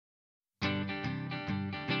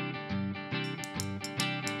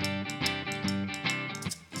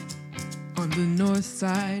On the north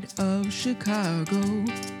side of Chicago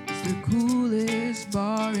is the coolest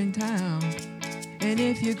bar in town. And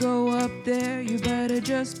if you go up there, you better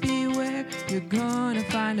just beware. You're gonna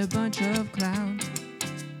find a bunch of clowns.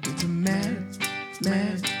 It's a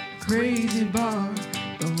mad, crazy bar.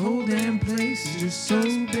 The whole damn place is just so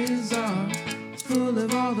bizarre, full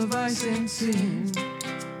of all the vice and sin.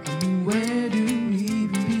 I mean, where do we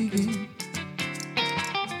even begin?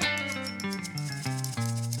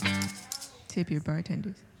 Tip your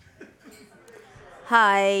bartenders.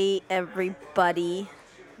 Hi, everybody.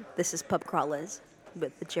 This is Pub Crawlers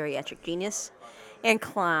with the Geriatric Genius and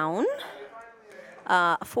Clown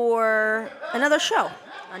for another show.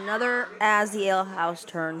 Another As the Ale House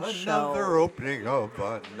Turns show. Another opening of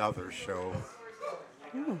another show.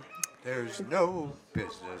 There's no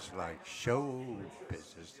business like show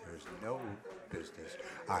business. There's no business.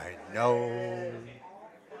 I know.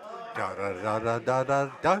 Da da da da da da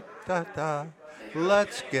da da da.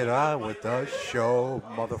 Let's get on with the show,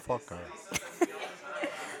 motherfucker.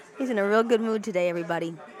 He's in a real good mood today,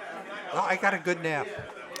 everybody. Well, I got a good nap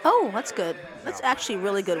Oh, that's good. That's actually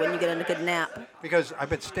really good when you get in a good nap. because I've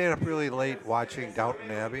been staying up really late watching Downton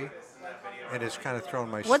Abbey, and it's kind of thrown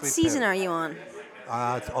my What sleep season pattern. are you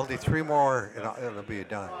on? It's only 3 more, and it'll be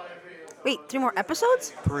done. Wait, 3 more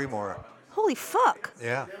episodes? 3 more. Holy fuck.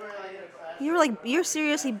 Yeah, You're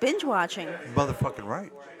seriously binge watching. motherfucking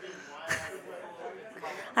right.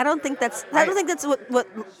 I don't think that's what that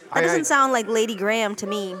I- doesn't sound like Lady Graham to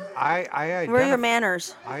me. I Where are your identif-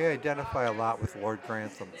 manners? I identify a lot with Lord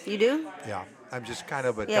Grantham. You do? Yeah, I'm just kind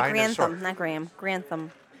of a Yeah, dinosaur. Grantham, not Graham.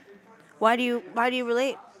 Grantham. Why do you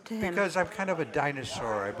relate to him? Because I'm kind of a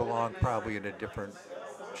dinosaur. I belong probably in a different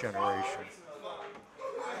generation.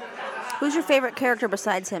 Who's your favorite character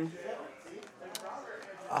besides him?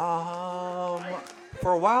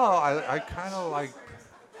 For a while, I kind of like.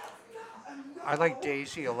 I like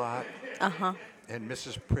Daisy a lot, Uh-huh. and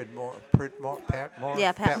Mrs. Patmore.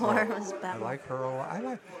 Yeah, Patmore was I Patmore. like her a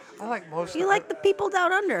lot. I like most. You of like the people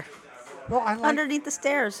down under, Well, I like. underneath the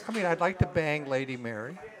stairs. I mean, I'd like to bang Lady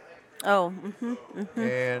Mary, Oh,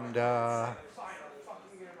 and I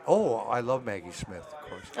love Maggie Smith, of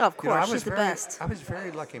course. Oh, of You know, I course, was she's the very- best. I was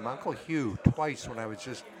very lucky. My Uncle Hugh, twice when I was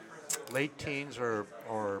just late teens or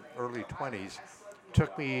early 20s,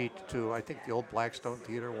 took me to, I think, the old Blackstone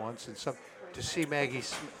Theater once and to see Maggie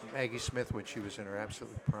Smith when she was in her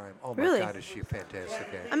absolute prime. Oh, my Really? God, is she a fantastic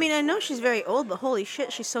actress. I mean, I know she's very old, but holy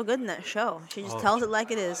shit, she's so good in that show. She just tells it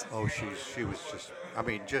like it is. Oh, she was just, I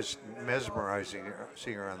mean, just mesmerizing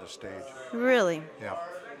seeing her on the stage. Really. Yeah.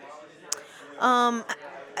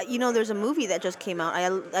 You know, there's a movie that just came out. I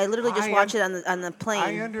literally just watched it on the plane.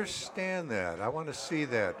 I understand that. I want to see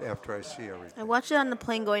that after I see everything. I watched it on the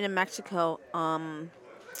plane going to Mexico.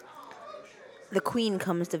 The Queen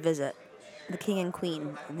comes to visit, the King and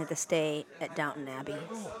Queen, and had to stay at Downton Abbey.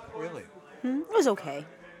 Oh, really? It was okay.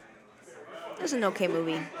 It was an okay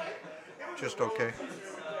movie. Just okay?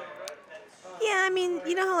 Yeah, I mean,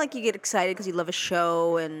 you know how like you get excited because you love a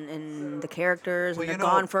show and the characters Well, and you they're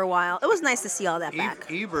know, gone for a while. It was nice to see all that back.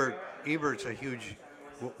 Ebert's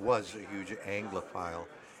was a huge Anglophile,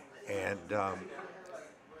 and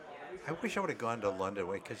I wish I would have gone to London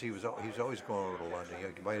because he was always going over to London. He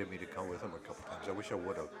invited me to come with him a couple times. I wish I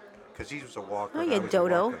would have, because he was a walker. Oh, and you I was a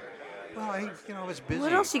dodo. walker. Well, I was busy.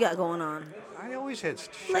 What else you got going on? I always had shit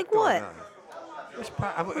Like going what? on. It was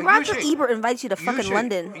Roger usually- Ebert invites you to fucking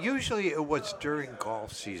London. Usually it was during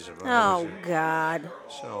golf season. When I was Oh, in- God.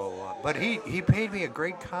 So, but he paid me a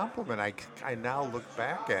great compliment. I now look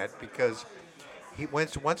back at because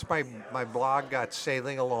once my blog got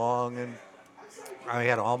sailing along and I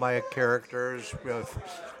had all my characters,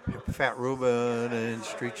 Fat Ruben and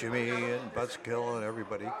Street Jimmy and Buzzkill and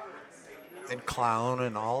everybody, and Clown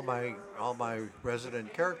and all my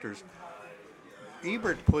resident characters.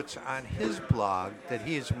 Ebert puts on his blog that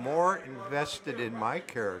he is more invested in my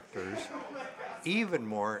characters, even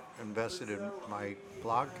more invested in my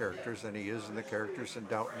blog characters than he is in the characters in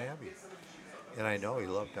Downton Abbey. And I know he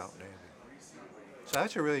loved Downton Abbey. So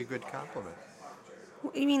that's a really good compliment.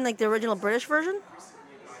 You mean like the original British version?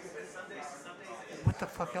 What the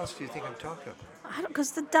fuck else do you think I'm talking about? I don't,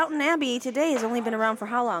 because the Downton Abbey today has only been around for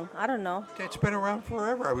how long? I don't know. It's been around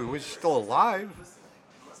forever. I mean, we're still alive.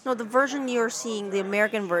 No, the version you're seeing, the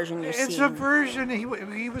American version you're It's seeing. a version. He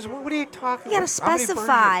was. What are you talking You gotta about? How many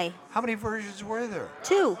specify. versions- How many versions were there?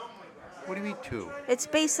 2. What do you mean 2? It's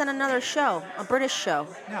based on another show, a British show.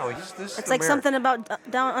 No, this. It's like something about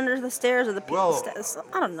down under the stairs or the people. Well-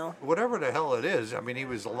 I don't know. Whatever the hell it is. I mean, he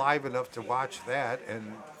was alive enough to watch that,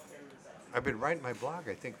 and I've been writing my blog.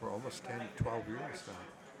 I think for almost 10, 12 years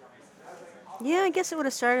now. Yeah, I guess it would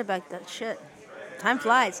have started back that shit. Time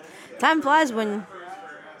flies. Time flies when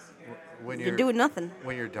When you're doing nothing.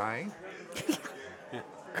 when you're dying.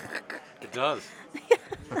 It does.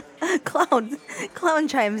 Clown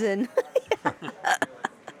chimes in.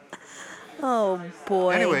 Oh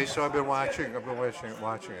boy. Anyway, so I've been watching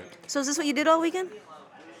it. So is this what you did all weekend?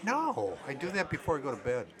 No, I do that before I go to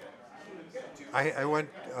bed. I went.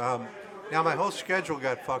 Now my whole schedule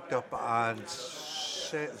got fucked up on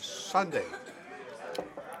Sunday.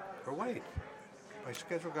 Or wait, my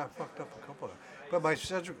schedule got fucked up a couple of. But my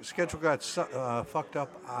schedule got fucked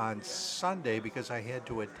up on Sunday because I had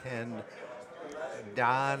to attend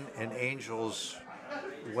Don and Angel's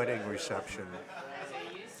wedding reception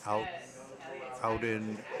out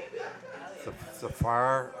in the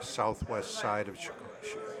far southwest side of Chicago.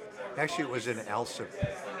 Actually, it was in Alsip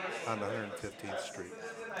on 115th Street.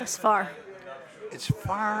 That's far. It's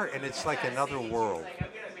far and it's like another world.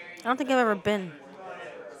 I don't think I've ever been.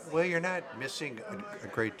 Well, you're not missing a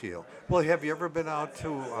great deal. Well, have you ever been out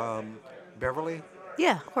to Beverly?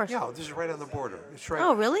 Yeah, of course. Yeah, this is right on the border. It's right.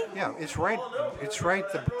 Oh, really? Yeah, it's right. It's right.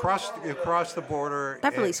 You cross the border.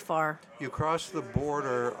 Beverly's and far. You cross the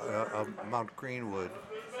border of Mount Greenwood,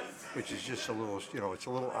 which is just a little. It's a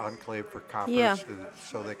little enclave for coppers, Yeah.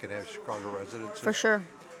 so they can have Chicago residences. For sure.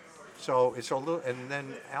 So it's a little, and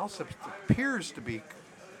then Alsip appears to be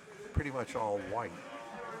pretty much all white.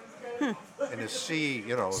 And the sea,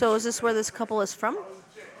 So is this where this couple is from?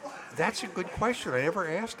 That's a good question. I never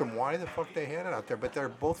asked them why the fuck they had it out there, but they're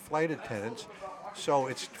both flight attendants, so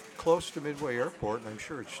it's close to Midway Airport, and I'm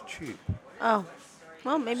sure it's cheap. Oh.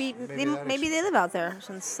 Well, maybe Maybe they live out there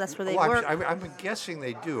since that's where they Well, work. I'm guessing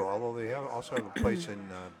they do, although they also have a place in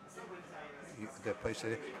that place.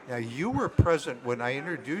 Now, you were present when I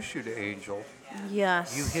introduced you to Angel.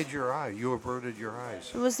 Yes. You hid your eye. You averted your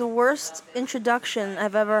eyes. It was the worst introduction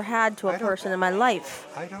I've ever had to a I don't- person in my life.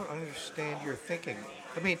 I don't understand your thinking.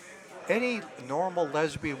 I mean, any normal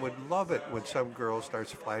lesbian would love it when some girl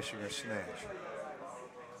starts flashing her snatch.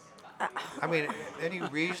 I mean, any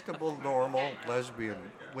reasonable, normal lesbian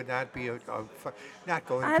would not be not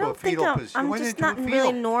going I into a don't think fetal position. I'm You went just into a not fetal-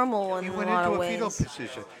 really normal in You a went lot into of a fetal ways.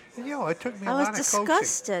 position. And, it took me a I was lot of disgusted.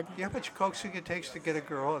 coaxing. You know how much coaxing it takes to get a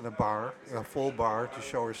girl in a bar, in a full bar, to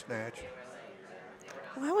show her snatch?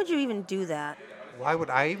 Why would you even do that? Why would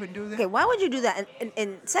I even do that? Okay, why would you do that?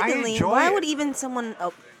 And secondly, enjoy why it. would even someone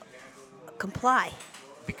comply?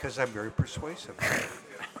 Because I'm very persuasive.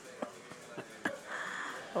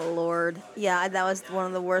 Oh, Lord. Yeah, that was one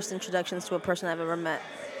of the worst introductions to a person I've ever met.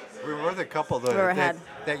 Remember the couple, Ever had.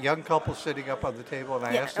 that young couple sitting up on the table, and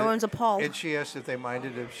I Yeah, asked everyone's appalled. and she asked if they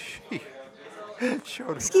minded if she showed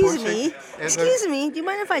her Excuse pussy. me. And Excuse me. Do you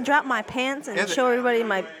mind if I drop my pants and And the- show everybody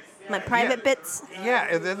my private bits? Yeah,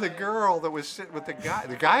 and then the girl that was sitting with the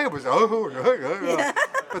guy was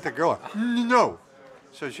but the girl no,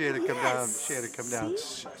 so she had to come down. Yes. She had to come down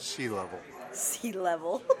sea level. Sea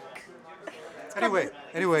level.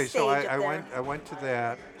 Anyway, so stage up I went to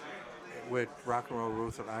that with Rock and Roll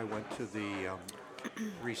Ruth, and I went to the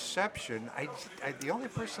reception. The only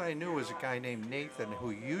person I knew was a guy named Nathan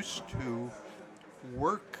who used to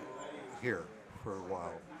work here for a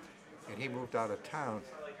while, and he moved out of town.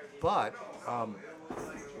 But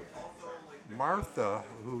Martha,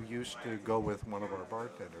 who used to go with one of our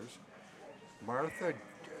bartenders, Martha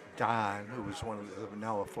Don, who was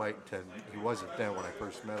now a flight attendant, he wasn't then when I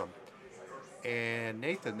first met him, and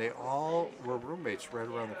Nathan, they all were roommates right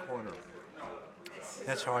around the corner.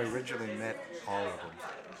 That's how I originally met all of them.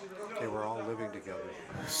 They were all living together.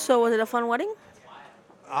 So was it a fun wedding?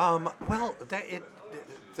 Well,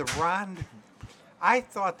 I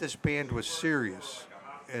thought this band was serious,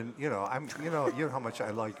 and you know how much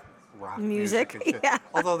I like rock Music, and shit. yeah.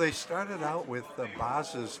 Although they started out with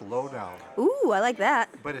Boz's Lowdown, Ooh, I like that.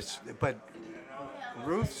 but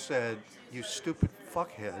Ruth said, "You stupid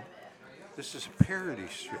fuckhead, this is a parody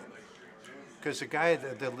shit." Because the guy,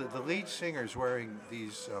 the lead singer, is wearing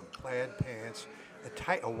these plaid pants,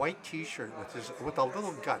 a white T-shirt with a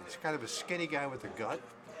little gut. He's kind of a skinny guy with a gut,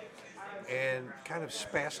 and kind of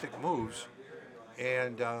spastic moves.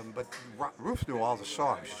 And but Ruth knew all the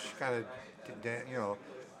songs. She kind of,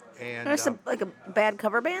 and There's like a bad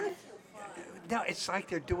cover band? now it's like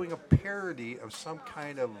they're doing a parody of some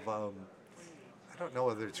kind of. I don't know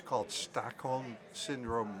whether it's called Stockholm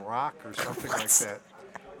Syndrome rock or something like that.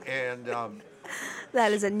 And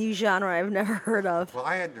That is a new genre I've never heard of. well,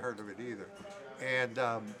 I hadn't heard of it either. And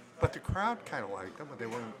but the crowd kind of liked them, but they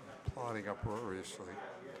weren't applauding uproariously.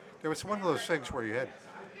 There was one of those things where you had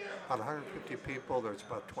about 150 people. There was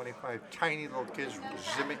about 25 tiny little kids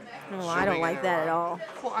zooming. Oh, I don't like that at all.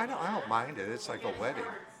 Well, I don't mind it. It's like a wedding.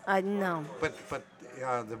 I know. But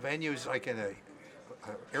the venue's like in a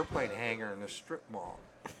airplane hangar in a strip mall.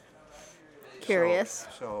 Curious.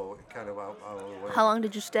 So kind of out of the way. How long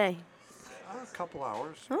did you stay? A couple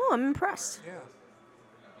hours. Oh, I'm impressed. Yeah.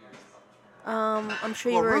 I'm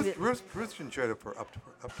sure you Well, were. Ruth enjoyed it for up to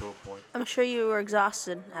a point. I'm sure you were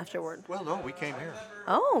exhausted afterward. Well, no, we came here.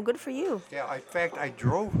 Oh, good for you. Yeah, in fact, I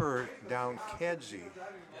drove her down Kedzie,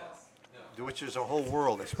 which is a whole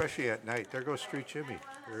world, especially at night. There goes Street Jimmy,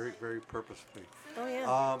 very, very purposefully. Oh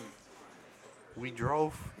yeah. We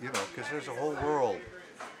drove, because there's a whole world.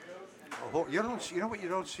 You know what you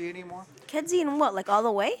don't see anymore? Kedzie and what? Like all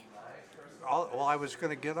the way? Well, I was going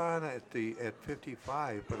to get on at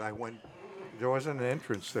 55, but I went. There wasn't an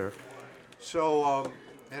entrance there, so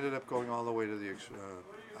ended up going all the way to the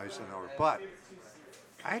Eisenhower. But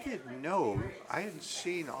I didn't know. I hadn't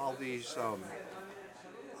seen all these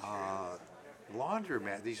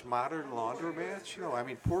laundromat, these modern laundromats. I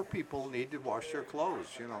mean, poor people need to wash their clothes.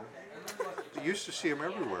 You used to see them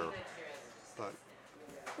everywhere, but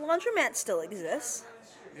Laundromat still exists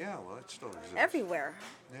yeah, well, it still exists everywhere.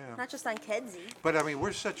 Yeah. Not just on Kedzie. But I mean,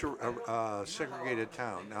 we're such a segregated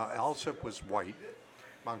town. Now, Alsip was white,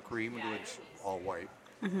 Mount Greenwood's all white.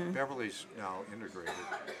 Beverly's now integrated.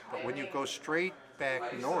 But when you go straight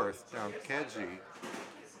back north down Kedzie,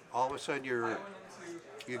 all of a sudden you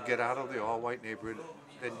get out of the all white neighborhood.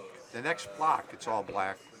 Then the next block it's all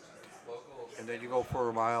black, and then you go for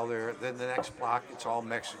a mile there. Then the next block it's all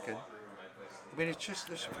Mexican. I mean, it's just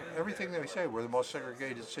this, everything that we say. We're the most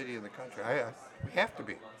segregated city in the country. We have to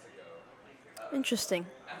be. Interesting.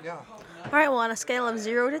 Yeah. All right. Well, on a scale of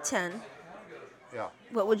 0 to 10, Yeah.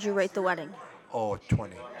 what would you rate the wedding? Oh,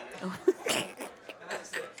 20.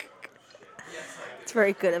 It's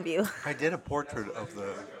very good of you. I did a portrait of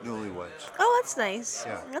the newlyweds. Oh, that's nice.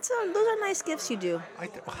 Yeah. Those are nice gifts you do.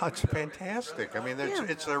 Wow, it's fantastic. I mean, Yeah.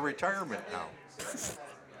 it's their retirement now.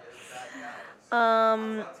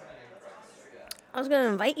 I was going to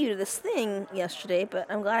invite you to this thing yesterday, but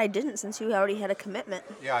I'm glad I didn't since you already had a commitment.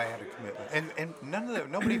 Yeah, I had a commitment,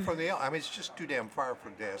 and nobody from the. I mean, it's just too damn far for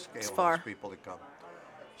the scale of far. those people to come.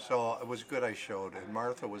 So it was good I showed, and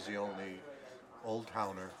Martha was the only old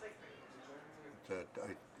towner that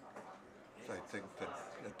I think that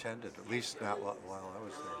attended, at least not while I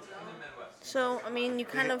was there. So, I mean, you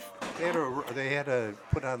kind of... They had to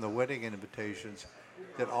put on the wedding invitations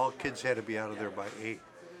that all kids had to be out of there by 8.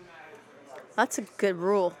 That's a good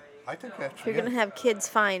rule. I think that's. If you're going to have kids,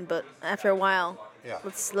 fine, but after a while, Yeah.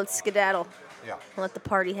 let's skedaddle Yeah. and let the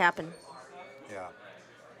party happen. Yeah.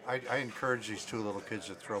 I encourage these two little kids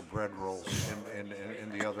to throw bread rolls in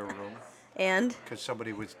the other room And because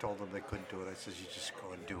somebody was told them they couldn't do it. I says, you just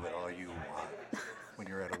go and do it all you want when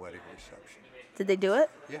you're at a wedding reception. did they do it?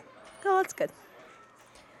 Yeah. Oh, that's good.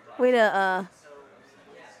 Way to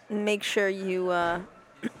make sure you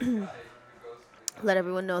let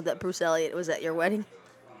everyone know that Bruce Elliott was at your wedding.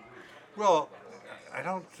 Well, I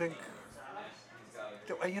don't think.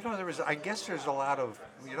 There was. I guess there's a lot of.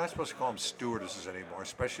 You're not supposed to call them stewardesses anymore,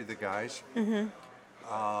 especially the guys. Mm-hmm.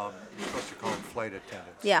 You're supposed to call them flight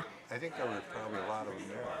attendants. Yeah. I think there were probably a lot of them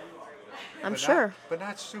there. I'm But sure. But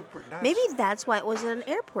not super. Maybe that's why it was an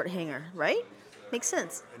airport hangar, right? Makes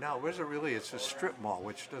sense. No, it wasn't really. It's a strip mall,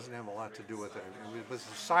 which doesn't have a lot to do with it. It was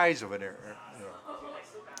the size of an air.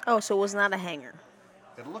 Oh, so it was not a hangar.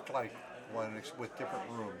 It looked like one with different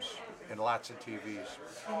rooms and lots of TVs.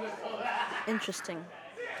 Interesting.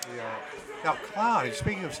 Yeah. Now, Clown,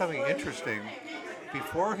 speaking of something interesting,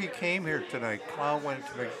 before he came here tonight, Clown went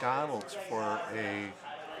to McDonald's for a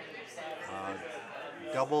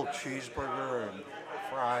double cheeseburger and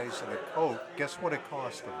fries and a Coke. Guess what it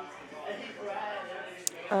cost him?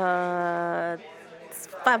 It's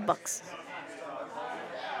 $5.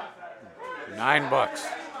 $9.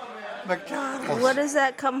 McDonald's. What does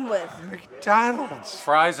that come with? McDonald's.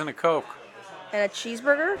 Fries and a Coke. And a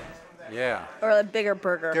cheeseburger Yeah. or a bigger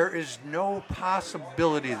burger? There is no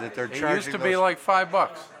possibility that they're It charging. used to be those- like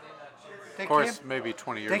 $5. They Of course, can't- maybe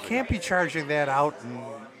 20 years They ago. can't be charging that out in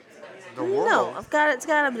the world. No, it's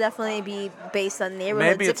got to definitely be based on neighborhood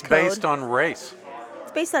Maybe zip it's code. based on race.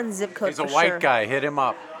 It's based on zip code He's a for white sure. guy. Hit him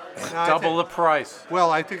up. I Double the think- price. Well,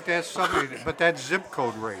 I think that's something, but that's zip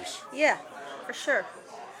code race. Yeah, for sure.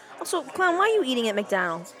 Also, Clown, why are you eating at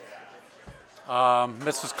McDonald's?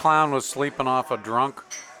 Mrs. Clown was sleeping off a drunk,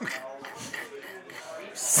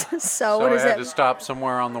 So so what I is had that? to stop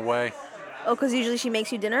somewhere on the way. Oh, because usually she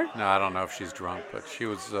makes you dinner? No, I don't know if she's drunk, but she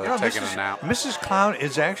was No, taking a nap. Mrs. Clown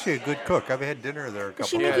is actually a good cook. I've had dinner there a Does couple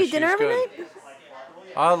she of make Yeah, you dinner she's every good.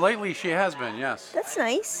 night? Lately, she has been, yes. That's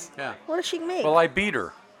nice. Yeah. What does she make? Well, I beat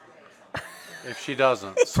her. if she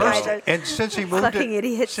doesn't. Guys So, are And since he moved fucking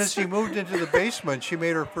idiots. since he moved into the basement, she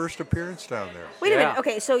made her first appearance down there. Wait a Yeah. minute.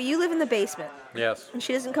 Okay, so you live in the basement, yes. and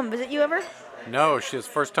she doesn't come visit you ever. No, she's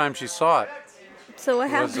first time she saw it. So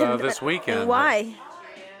what was, happened this weekend. And why?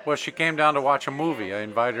 Well, she came down to watch a movie. I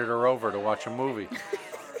invited her over to watch a movie.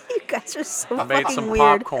 You guys are so I made fucking some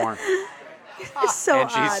weird. popcorn. You're so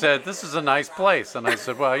And she odd. said, "This is a nice place." And I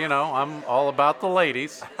said, "Well, you know, I'm all about the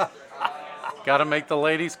ladies. Got to make the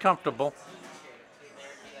ladies comfortable."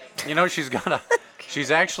 You know, she's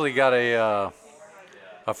actually got a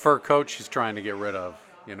fur coat she's trying to get rid of.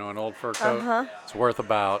 You know, an old fur coat. It's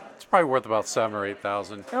probably worth about $7,000 or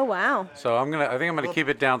 $8,000. Oh wow. So I think I'm gonna keep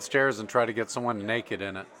it downstairs and try to get someone naked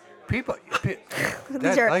in it. People,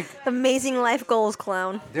 These are amazing life goals,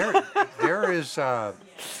 clown. there is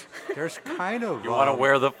there's kind of You want to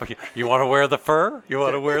wear the fur? You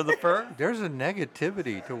want to wear the fur? there's a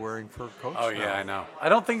negativity to wearing fur coats. Oh now. yeah, I know. I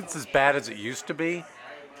don't think it's as bad as it used to be.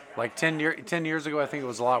 Like 10 years ago, I think it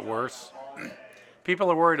was a lot worse. People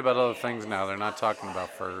are worried about other things now. They're not talking about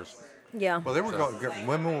furs. Yeah. Well, they were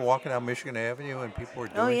women were walking down Michigan Avenue and people were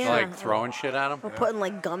doing yeah. Like throwing shit at them, We're putting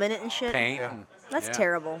like gum in it and shit. paint. Yeah. and- That's yeah.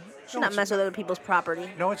 terrible. Should not mess with other people's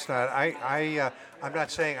property. No, it's not. I'm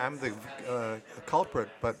not saying I'm the culprit,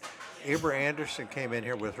 but Abra Anderson came in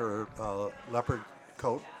here with her leopard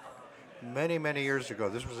coat many years ago.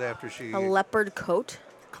 This was after she A leopard coat.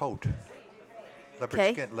 coat,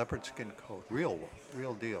 Okay. leopard skin coat, real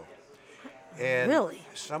deal. And Really?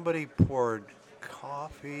 somebody poured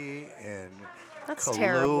coffee and That's Kahlua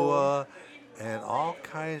terrible. and all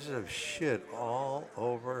kinds of shit all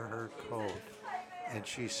over her coat. And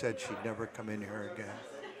she said she'd never come in here again.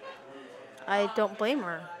 I don't blame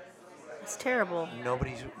her. It's terrible.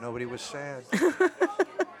 Nobody was sad.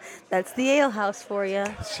 That's the ale house for you.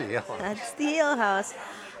 That's the ale house.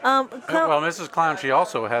 Well, Mrs. Clown, she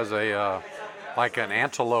also has a like an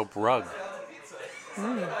antelope rug.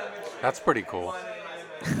 That's pretty cool.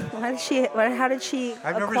 How did she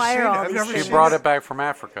I've never acquire seen it. all I've these never She things? seen brought it back from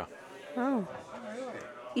Africa. Oh.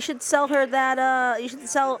 You should sell her that. You should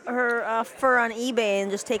sell her fur on eBay and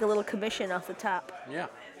just take a little commission off the top Yeah.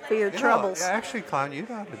 for your troubles. Yeah, actually, Clown, you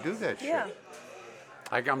know how to do that Yeah. shit.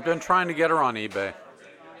 I've been trying to get her on eBay.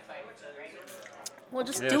 Well,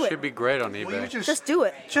 just Yeah, do she'd it. be great on Well, you eBay. Just do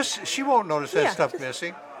it. she won't notice that Yeah. stuff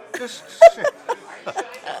missing. Just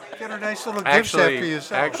get her nice little gifts after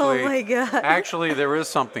yourself. Oh my God. Actually, there is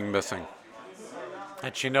something missing.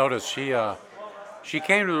 And she noticed. She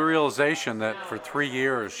came to the realization that for 3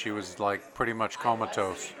 years she was like pretty much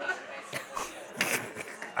comatose,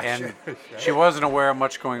 and she wasn't aware of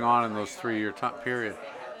much going on in those 3-year period.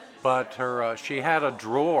 But she had a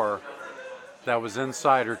drawer that was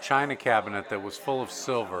inside her china cabinet that was full of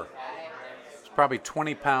silver. It's probably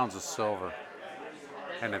 20 pounds of silver,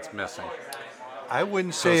 and it's missing. I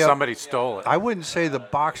wouldn't So say somebody stole it. I wouldn't say the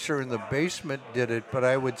boxer in the basement did it, but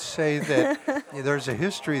I would say that there's a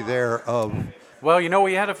history there of. Well, you know,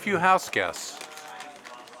 we had a few house guests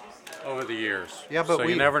over the years. Yeah, but so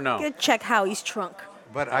we- you never You know. gotta check Howie's trunk.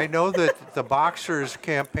 But I know that the boxer's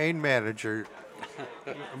campaign manager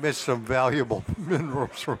missed some valuable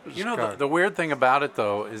minerals from his You know, car. the weird thing about it,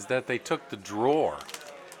 though, is that they took the drawer.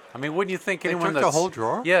 I mean, wouldn't you think They anyone took the that's... whole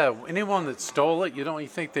drawer? Yeah, anyone that stole it, you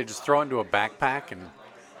think they just throw it into a backpack and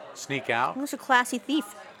sneak out? Who's a classy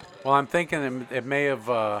thief? Well, I'm thinking it may have,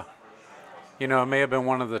 it may have been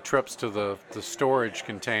one of the trips to the storage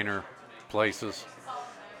container places,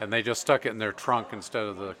 and they just stuck it in their trunk instead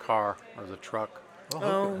of the car or the truck.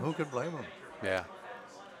 Well, who could blame him? Yeah.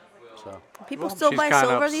 So People still she's buy kinda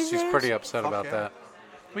silver these days? She's pretty upset Fuck about yeah. that.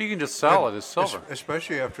 Well, you can just sell it as silver.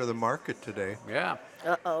 Especially after the market today. Yeah.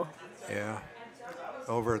 Uh-oh. Yeah.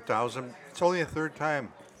 Over 1,000. It's only a third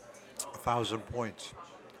time. 1,000 points.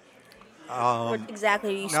 What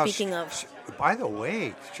exactly are you Now, speaking of? By the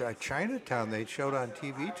way, Chinatown, they showed on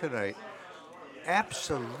TV tonight,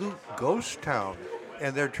 absolute ghost town.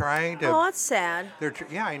 And they're trying to. Oh, that's sad.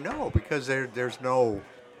 Yeah, I know, because there's no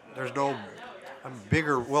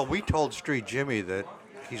bigger. Well, we told Street Jimmy that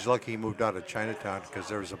he's lucky he moved out of Chinatown because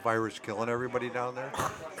there was a virus killing everybody down there.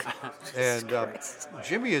 And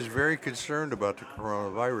Jimmy is very concerned about the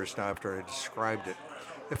coronavirus now after I described it.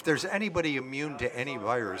 If there's anybody immune to any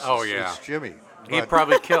virus, Oh, yeah. it's Jimmy. He But- would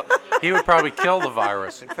probably kill the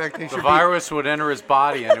virus. In fact, The virus would enter his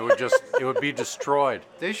body and it would be destroyed.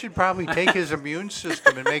 they should probably take his immune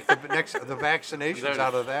system and make the vaccinations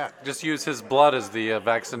out of that. Just use his blood as the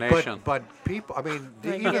vaccination. But people, I mean,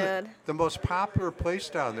 My even God. the most popular place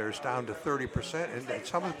down there is down to 30%, and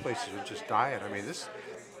some of the places are just dying. I mean,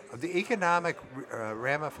 the economic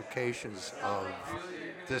ramifications of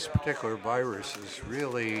this particular virus is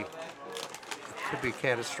really could be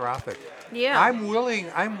catastrophic. Yeah. I'm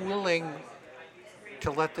willing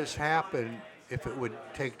to let this happen if it would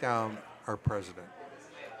take down our president.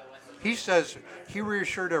 He says, he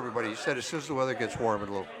reassured everybody. He said as soon as the weather gets warm,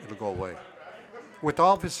 it'll go away. With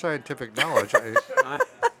all of his scientific knowledge,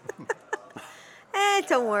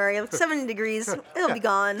 Don't worry. 70 degrees. It'll be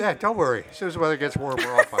gone. yeah, don't worry. As soon as the weather gets warm,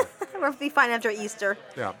 we're all fine. We'll be fine after Easter.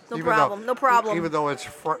 Yeah, No even problem. No problem. Even though it's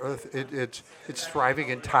thriving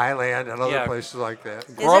in Thailand and other Yeah. places like that.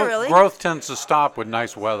 Is it really? Growth tends to stop with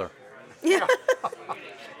nice weather. Yeah.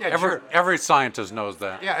 Yeah, Every scientist knows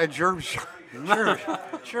that. yeah, and germs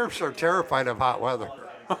are terrified of hot weather.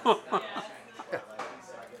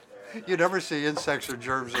 You never see insects or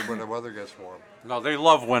germs when the weather gets warm. No, they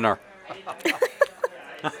love winter.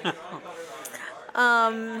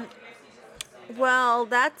 Well,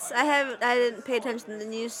 I didn't pay attention to the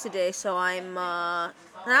news today, so and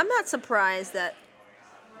I'm not surprised that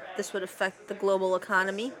this would affect the global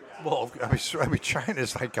economy. Well, I mean,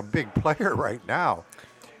 China's like a big player right now,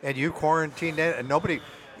 and you quarantine that, and nobody.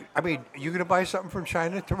 I mean, you gonna buy something from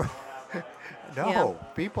China tomorrow? No, Yeah.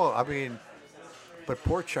 people. I mean, but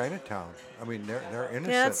poor Chinatown. I mean, they're innocent.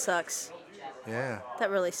 Yeah, that sucks. Yeah. That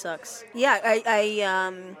really sucks. Yeah,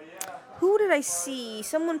 I who did I see?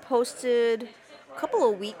 Someone posted a couple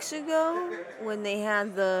of weeks ago when they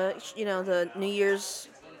had the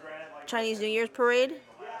Chinese New Year's parade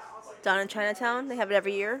down in Chinatown. They have it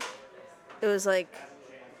every year. It was like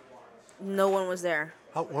no one was there.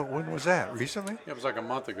 When was that? Recently? It was like a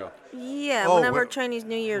month ago. Yeah, Oh, whenever when- Chinese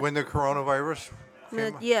New Year. When the coronavirus?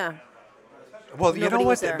 came out? Yeah. Well, you know Nobody what?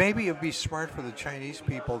 was there. Maybe it'd be smart for the Chinese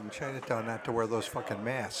people in Chinatown not to wear those fucking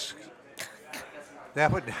masks.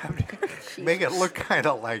 That would make it look kind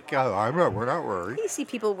of like, oh, we're not worried. You see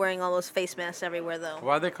people wearing all those face masks everywhere, though.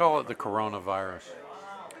 Why they call it the coronavirus?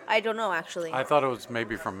 I don't know, actually. I thought it was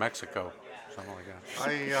maybe from Mexico, something like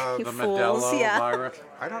that. You The fools, Modelo yeah. virus.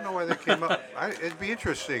 I don't know why they came up. It'd be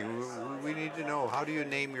interesting. We need to know, how do you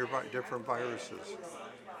name your different viruses?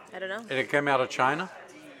 I don't know. And it came out of China?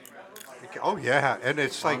 Oh yeah, and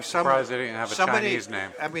it's like surprised they didn't have a Chinese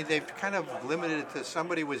name. I mean, they've kind of limited it to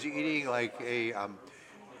somebody was eating like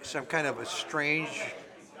some kind of a strange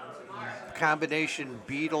combination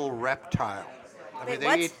beetle reptile. I Wait, mean,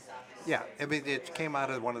 what? Yeah, I mean, it came out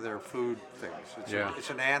of one of their food things. Yeah. It's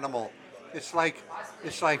an animal. It's like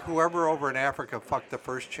whoever over in Africa fucked the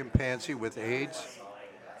first chimpanzee with AIDS.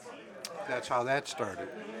 That's how that started.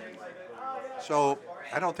 So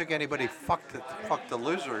I don't think anybody fucked the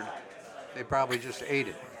lizard. They probably just ate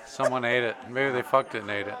it. Someone ate it. Maybe they fucked it and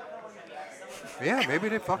ate it. Yeah, maybe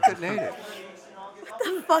they fucked it and ate it.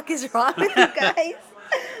 What the fuck is wrong with you guys?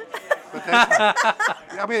 But that's,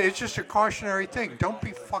 I mean, it's just a cautionary thing. Don't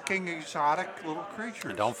be fucking exotic little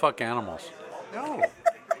creatures. Don't fuck animals. No.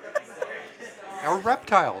 Or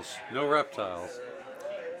reptiles. No reptiles.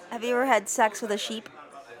 Have you ever had sex with a sheep?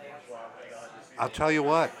 I'll tell you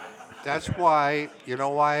what. That's why. You know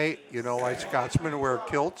why Scotsmen wear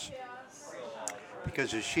kilts?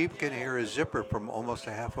 Because a sheep can hear a zipper from almost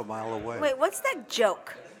a half a mile away. Wait, what's that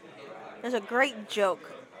joke? There's a great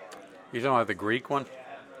joke. You talking about the Greek one?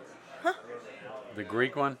 Huh? The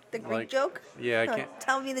Greek one? The Greek joke? Yeah, I No, can't.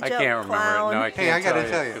 tell me the I joke, can't remember clown. it. No, I Hey, I can't gotta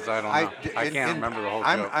tell you, because I don't know. I can't remember the whole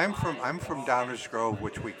joke. I'm from Downers Grove,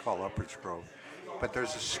 which we call Upwards Grove, but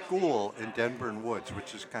there's a school in Denver and Woods,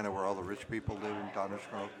 which is kind of where all the rich people live in Downers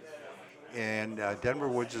Grove, and Denver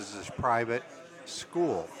Woods is this private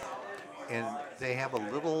school, and they have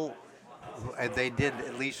a little. And they did,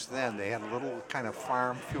 at least then, they had a little kind of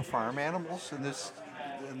few farm animals in this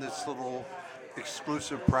little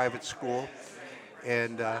exclusive private school.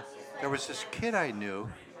 And there was this kid I knew,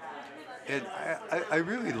 and I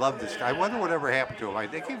really loved this guy. I wonder whatever happened to him. I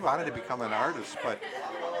think he wanted to become an artist, but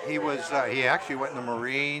he actually went in the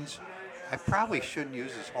Marines. I probably shouldn't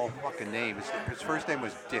use his whole fucking name. His first name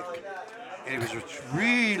was Dick. And he was a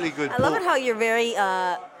really good I love it how you're very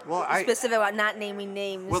specific about not naming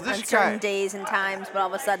names Well, on this certain guy- days and times, but all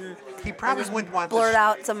of a sudden He probably just wouldn't want blurt this-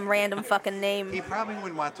 out some random fucking name. He probably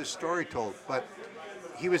wouldn't want this story told, but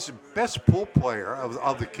he was the best pool player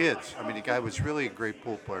of the kids. I mean, the guy was really a great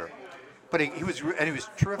pool player. But he was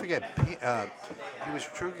terrific at ping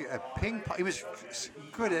pong. He was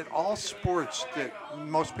good at all sports that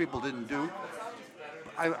most people didn't do.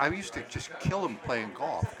 I used to just kill him playing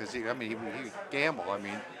golf because he gamble. I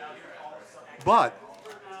mean, but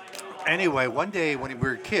anyway, one day when we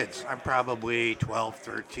were kids, I'm probably 12,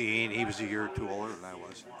 13. He was a year or two older than I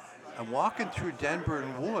was. I'm walking through Denver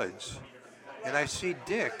and Woods, and I see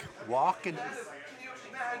Dick walking.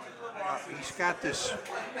 He's got this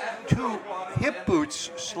 2 hip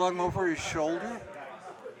boots slung over his shoulder.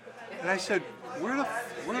 And I said, where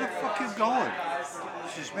the fuck you going?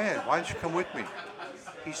 He says, man, why don't you come with me?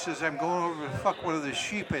 He says, I'm going over to fuck one of the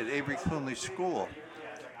sheep at Avery Coonley School.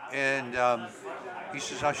 And he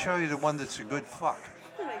says, I'll show you the one that's a good fuck.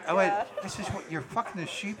 I says, what, you're fucking the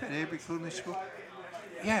sheep at Avery Coonley School?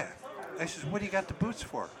 Yeah. I says, what do you got the boots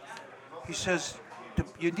for? He says,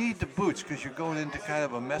 you need the boots because you're going into kind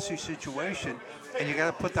of a messy situation, and you got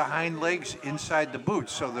to put the hind legs inside the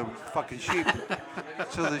boots so the fucking sheep,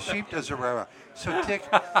 so the sheep doesn't run around. So Dick,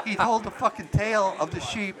 he'd hold the fucking tail of the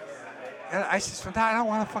sheep, and I says, no, I don't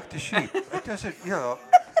want to fuck the sheep. It doesn't, you know.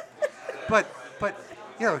 But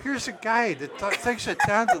you know, here's a guy that takes it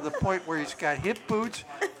down to the point where he's got hip boots.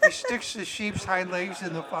 He sticks the sheep's hind legs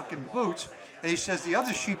in the fucking boots, and he says the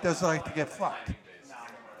other sheep doesn't like to get fucked.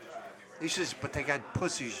 He says, but they got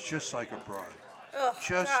pussies just like a broad. Ugh,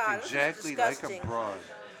 Just God, exactly this is like a disgusting. broad.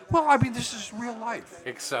 Well, I mean, this is real life.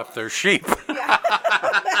 Except they're sheep.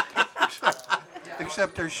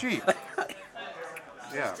 Except they're sheep.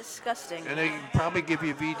 Yeah. Disgusting. And they can probably give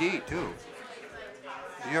you VD, too.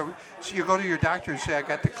 So you go to your doctor and say, I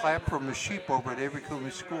got the clap from the sheep over at Avery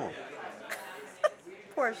Coonley School.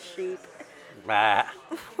 Poor sheep. Bah.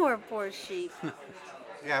 Poor sheep.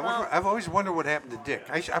 Yeah, I've always wondered what happened to Dick.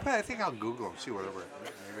 I think I'll Google him, see whatever.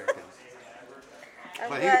 Maybe I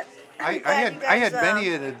can. But I had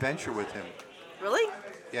many an adventure with him. Really?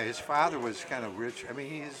 Yeah, his father was kind of rich. I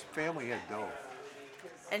mean, his family had dough.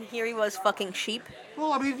 And here he was fucking sheep.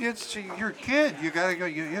 Well, I mean, it's you're a kid. You gotta go.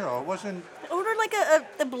 You know, it wasn't. Ordered like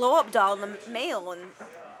a blow up doll in the mail and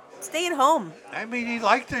stay at home. I mean, he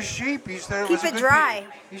liked the sheep. He said Keep was a it good dry.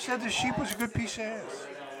 He said the sheep was a good piece of ass.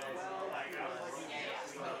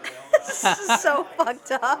 This is so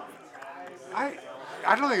fucked up. I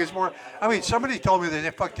don't think it's more. I mean, somebody told me that they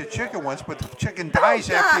fucked a chicken once, but the chicken dies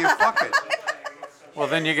after you fuck it. Well,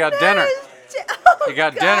 then you got dinner. You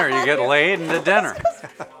got dinner. You get laid and the dinner.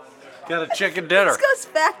 Got a chicken dinner. This goes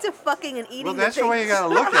back to fucking and eating. Well, that's the way you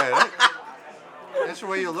gotta look at it. That's the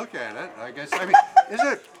way you look at it, I guess. I mean, is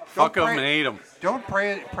it? Fuck them and eat them. Don't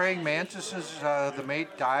praying mantises, the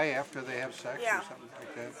mate, die after they have sex Yeah. or something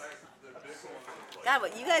like that? God,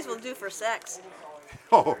 what you guys will do for sex.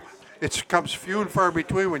 Oh, it comes few and far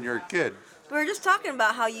between when you're a kid. We were just talking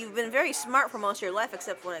about how you've been very smart for most of your life,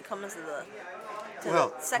 except when it comes to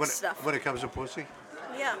the sex stuff. When it comes to pussy,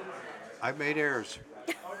 Yeah. I've made errors.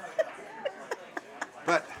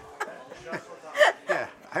 But, yeah,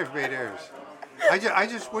 I've made errors. I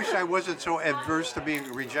just wish I wasn't so adverse to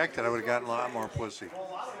being rejected. I would have gotten a lot more pussy.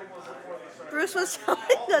 Bruce was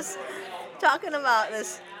talking about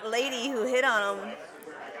this lady who hit on him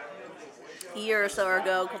a year or so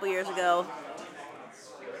ago, a couple years ago.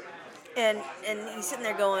 And he's sitting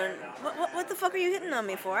there going, what the fuck are you hitting on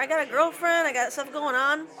me for? I got a girlfriend, I got stuff going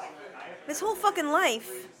on. His whole fucking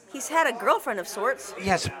life, he's had a girlfriend of sorts.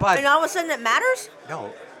 Yes, but And all of a sudden it matters?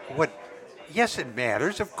 no, what? Yes, it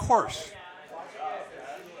matters, of course.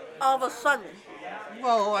 All of a sudden.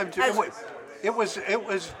 Well, As- it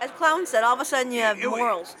was. As Clown said, all of a sudden you have It,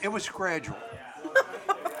 morals. it was gradual.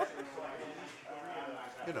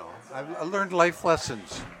 You know, I learned life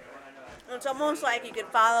lessons. It's almost like you could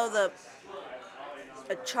follow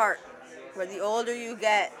a chart where the older you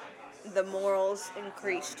get, the morals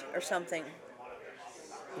increased or something.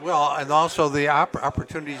 Well, and also the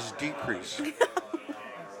opportunities decrease.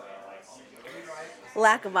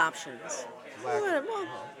 Lack of options. Lack- Well,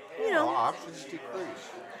 you know, options decrease.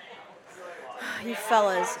 you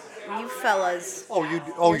fellas. Oh, you.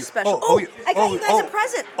 You're special. I got you guys a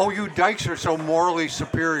present. Oh, you dykes are so morally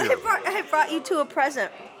superior. I brought you to a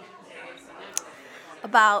present.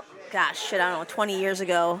 About, I don't know, 20 years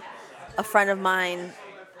ago, a friend of mine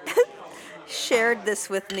shared this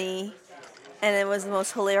with me, and it was the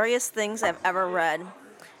most hilarious things I've ever read.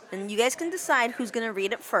 And you guys can decide who's going to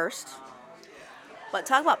read it first. But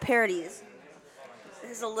talk about parodies.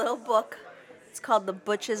 This is a little book. It's called The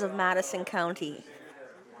Butches of Madison County.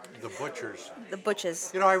 The butchers. The Butches.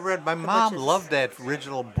 You know, I read. My mom Butches. loved that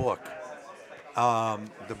original book,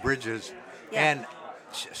 The Bridges, Yeah. and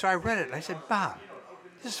so I read it. And I said, Mom,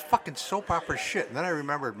 this is fucking soap opera shit. And then I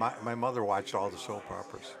remembered my mother watched all the soap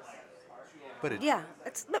operas. But it, Yeah,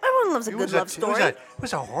 everyone loves a it good was love story. It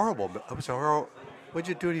was a horrible. What'd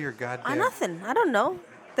you do to your goddamn? Nothing. I don't know.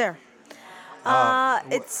 There.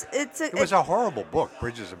 It's It was a horrible book,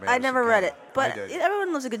 Bridges of Madison. I never read it, County. but I did.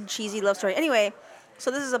 everyone loves a good cheesy love story. Anyway,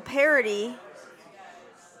 so this is a parody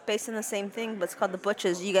based on the same thing, but it's called The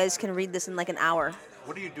Butches. You guys can read this in like an hour.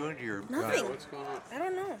 What are you doing to your? Nothing. What's going on? I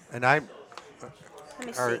don't know. And I. Let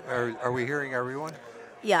me see. Are we hearing everyone?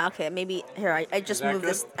 Yeah. Okay. Maybe here. I just that moved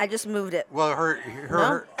good? this. I just moved it. Well,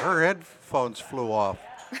 her headphones flew off.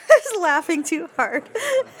 It's laughing too hard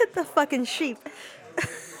at the fucking sheep.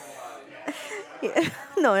 Yeah.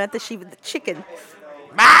 No, not the sheep, the chicken.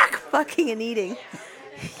 Mark! Fucking and eating.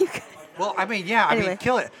 You guys- Well, I mean, yeah, I Anyway. mean,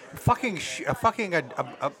 kill it. Fucking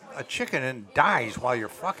a chicken and dies while you're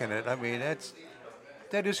fucking it. I mean,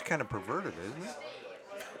 that is kind of perverted, isn't it?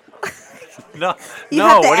 No, You no.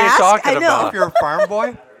 have to What are you ask? talking I know. If about? you're a farm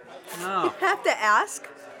boy, No. You have to ask.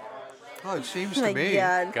 well, it seems Oh to my me.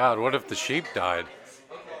 God. God, what if the sheep died?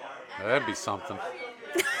 That'd be something.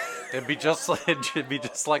 It'd be just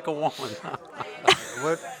like a woman.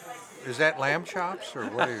 What is that? Lamb chops or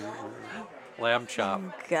what? Lamb chop.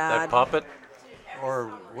 God. That puppet. Or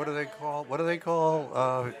what do they call? What do they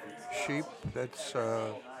call sheep? That's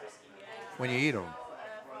when you eat them.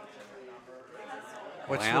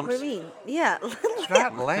 What's Lamb? What do you mean? Yeah. It's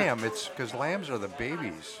not lamb. It's because lambs are the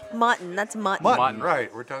babies. Mutton. That's mutton. Mutton,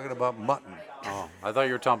 right? We're talking about mutton. Oh, I thought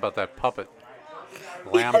you were talking about that puppet.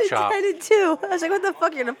 Lamb chop. I did too. I was like, what the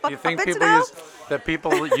fuck? You're gonna fuck You think puppets people now?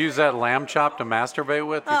 people use that lamb chop to masturbate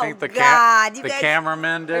with? You Oh, think the God, you the guys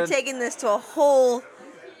cameraman We're did? taking this to a whole.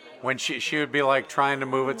 When she would be like trying to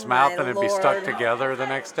move its My mouth and it'd be stuck Lord. together the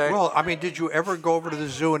next day. Well, I mean, did you ever go over to the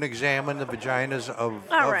zoo and examine the vaginas of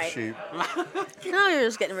right. sheep? Now you're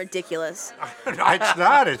just getting ridiculous. It's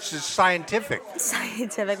not. It's just scientific.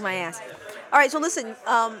 Scientific, my ass. All right, so listen,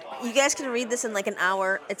 you guys can read this in like an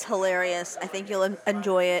hour. It's hilarious. I think you'll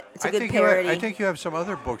enjoy it. It's a good parody. I think you have some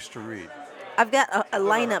other books to read I've got a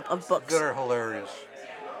lineup of books. that are hilarious.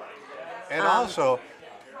 And also,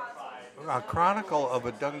 a Chronicle of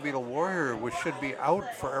a Dung Beetle Warrior, which should be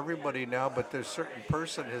out for everybody now, but there's certain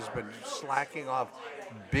person has been slacking off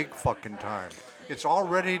big fucking time. It's all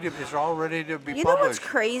ready to be You know what's published.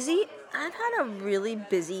 crazy? I've had a really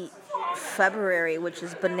busy February, which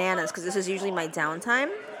is bananas, because this is usually my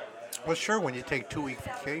downtime. Well, sure, when you take 2-week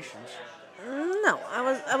vacations. No,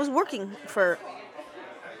 I was working for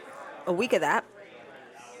a week of that.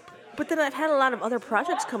 But then I've had a lot of other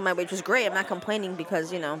projects come my way, which is great. I'm not complaining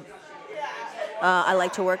because, I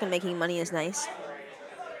like to work and making money is nice.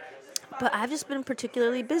 But I've just been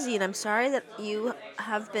particularly busy, and I'm sorry that you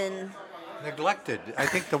have been. Neglected. I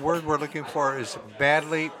think the word we're looking for is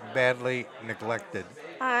badly, badly neglected.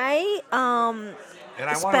 I And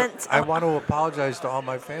I spent. want to apologize to all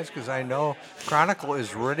my fans because I know Chronicle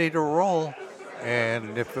is ready to roll,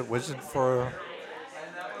 and if it wasn't for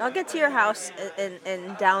I'll get to your house and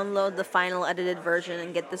download the final edited version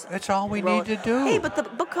and get this. that's all we rolling. need to do. Hey, but the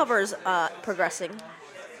book cover is progressing.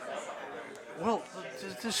 well,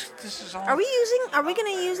 this is all. Are we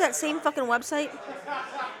going to use that same fucking website?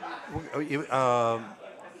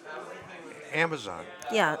 Amazon?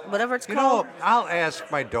 Yeah, whatever it's You called. know, I'll ask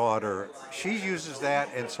my daughter. She uses that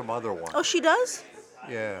and some other one. Oh, she does?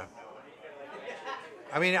 Yeah.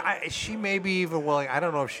 I mean, she may be even willing. I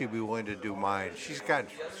don't know if she'd be willing to do mine. She's come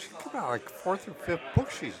out like 4th or 5th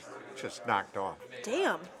book she's just knocked off.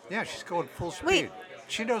 Damn. Yeah, she's going full speed. Wait.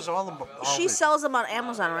 She knows all the. She sells them on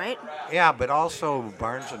Amazon, right? Yeah, but also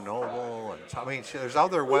Barnes and Noble, and I mean, there's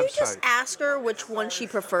other Will you websites. just ask her which one she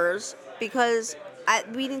prefers? Because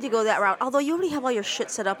we need to go that route. Although you already have all your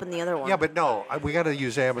shit set up in the other one. Yeah, but no, we got to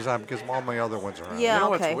use Amazon because all my other ones are on. Yeah, You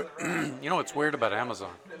know okay. you know what's weird about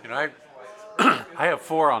Amazon? I have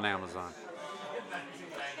 4 on Amazon,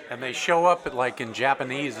 and they show up in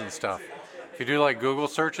Japanese and stuff. If you do like Google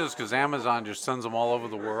searches, because Amazon just sends them all over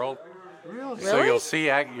the world. Really? So Really? you'll see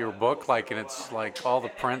your book and it's like all the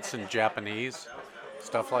prints in Japanese,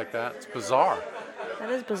 stuff like that. It's bizarre,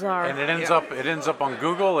 That is bizarre. and it ends Yeah. up on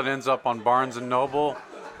Google. It ends up on Barnes and Noble.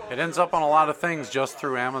 It ends up on a lot of things just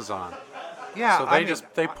through Amazon. Yeah, So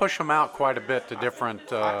they push them out quite a bit to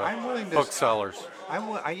different I'm willing to- booksellers. I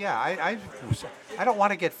don't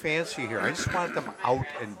want to get fancy here. I just want them out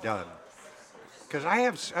and done. Because I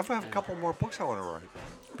have a couple more books I want to write.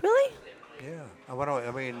 Really? Yeah,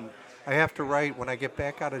 I have to write when I get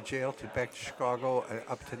back out of jail back to Chicago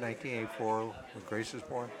up to 1984 when Grace was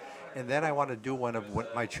born, and then I want to do one of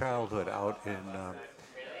my childhood out in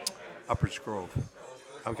Uppers Grove.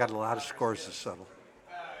 I've got a lot of scores to settle.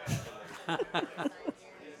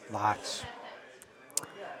 Lots.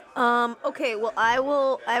 Okay, well, I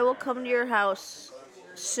will come to your house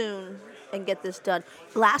soon and get this done.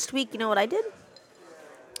 Last week, you know what I did?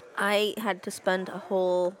 I had to spend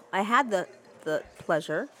I had the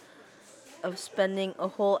pleasure of spending a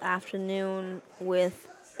whole afternoon with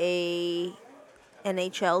a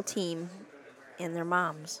NHL team and their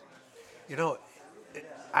moms. You know,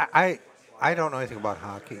 I don't know anything about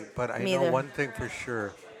hockey, but I Me know either. one thing for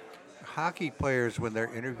sure. Hockey players, when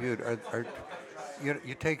they're interviewed, are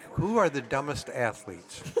you take who are the dumbest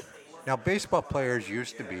athletes? Now, baseball players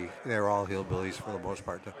used to be, they're all hillbillies for the most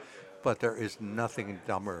part, but there is nothing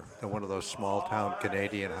dumber than one of those small town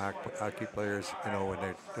Canadian hockey players, when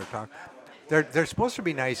they're talking. They're supposed to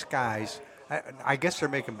be nice guys. I guess they're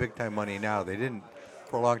making big time money now. They didn't,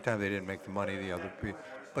 for a long time, they didn't make the money the other people.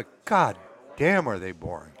 But god damn, are they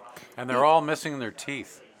boring. And they're all missing their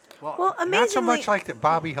teeth. Well, Not so amazingly- much like the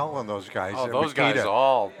Bobby Hull and those guys. Oh, that those guys Makita.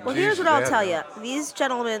 all. Well, here's Jesus, what I'll they tell had- you. These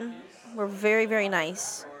gentlemen were very, very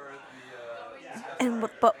nice. And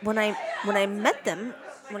but when I met them,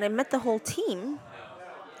 when I met the whole team,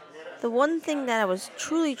 the one thing that I was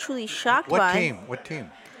truly, truly shocked What by. team? What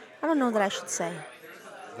team? I don't know that I should say.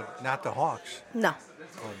 Not the Hawks. No.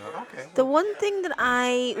 Oh, no. Okay. The one thing that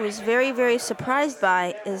I was very, very surprised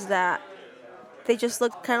by is that they just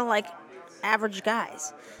looked kind of like average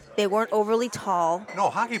guys. They weren't overly tall. No,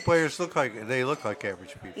 hockey players look like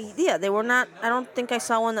average people. Yeah, they were not. I don't think I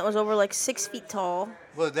saw one that was over like 6 feet tall.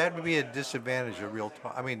 Well, that would be a disadvantage. A real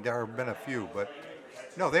tall. I mean, there have been a few, but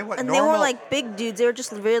no, they were And normal. they weren't like big dudes. They were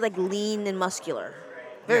just very like lean and muscular.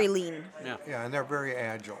 Very Yeah. lean. Yeah. Yeah, and they're very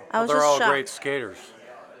agile. I was They're just all shocked. great skaters.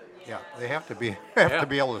 Yeah, they have to be to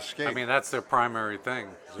be able to skate. I mean, that's their primary thing.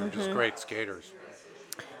 They're Mm-hmm. just great skaters.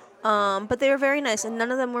 But they were very nice, and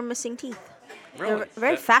none of them were missing teeth. They Really? were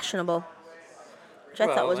very fashionable, which I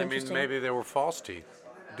thought was I mean, interesting. maybe they were false teeth.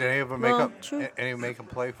 Did any of them Well, true. make them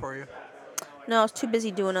play for you? No, I was too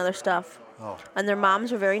busy doing other stuff. Oh, And their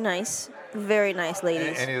moms were very nice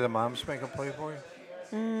ladies. any of the moms make them play for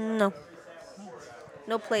you? No.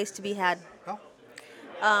 No place to be had. No.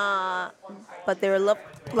 But they were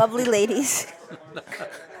lovely ladies.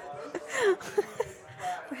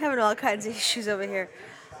 We're having all kinds of issues over here.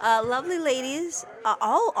 Lovely ladies.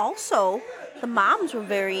 Also, the moms were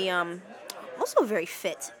very, also very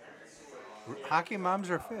fit. Hockey moms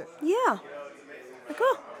are fit. Yeah. Like,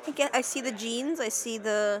 oh, I see the genes. I see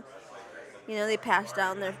the, they pass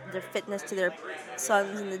down their fitness to their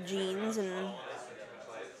sons and the genes, and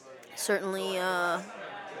certainly, I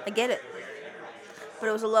get it. But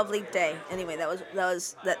it was a lovely day. Anyway,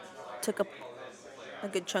 that took up a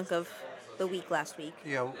good chunk of the week last week.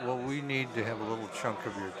 Yeah. Well, we need to have a little chunk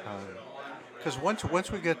of your time, because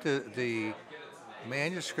once we get the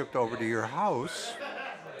manuscript over to your house.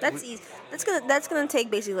 That's easy. That's gonna take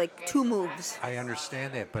basically like 2 moves. I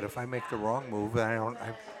understand that, but if I make the wrong move, then I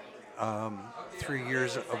don't. 3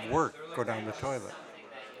 years of work go down the toilet.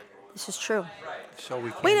 This is true. So we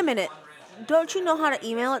can't. Wait a minute. Don't you know how to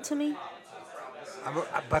email it to me?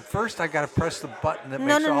 But first, I got to press the button that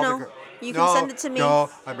No, makes no, all no. the. You can send it to me.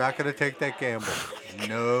 No, I'm not going to take that gamble.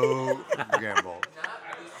 No gamble.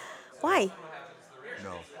 Why?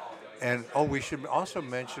 No. And we should also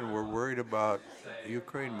mention we're worried about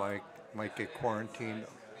Ukraine might get quarantined,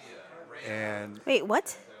 and Wait,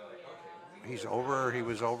 what? he was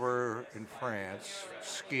over in France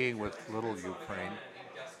skiing with little Ukraine,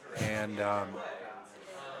 and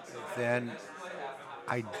then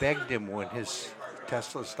I begged him when his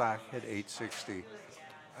Tesla stock hit 860.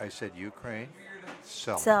 I said, Ukraine,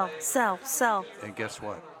 sell. Sell. And guess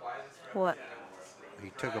what? What? He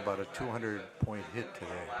took about a 200-point hit today.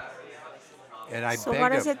 And I So begged why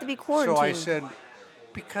does him. it have to be So I quarantined? said,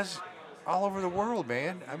 because all over the world,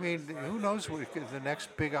 man. I mean, who knows what the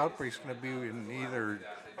next big outbreak's going to be in either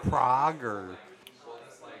Prague or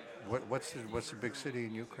what's the big city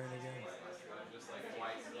in Ukraine again?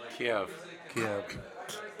 Kiev.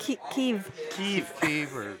 Kiev.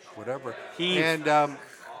 Kiev or whatever. Kiev. And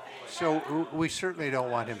so we certainly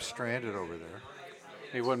don't want him stranded over there.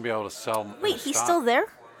 He wouldn't be able to sell. Wait, his he's stock. still there?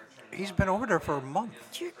 He's been over there for a month.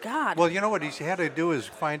 Dear God. Well, you know what he's had to do is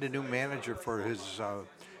find a new manager for his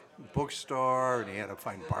bookstore, and he had to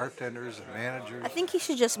find bartenders and managers. I think he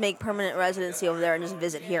should just make permanent residency over there and just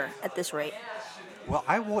visit here at this rate. Well,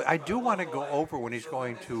 I do want to go over when he's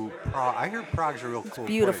going to Prague. I hear Prague's a real cool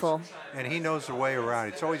beautiful. place. And he knows the way around.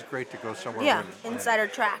 It's always great to go somewhere. Yeah, when- insider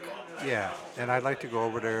track. Yeah, and I'd like to go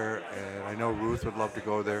over there, and I know Ruth would love to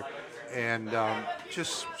go there, and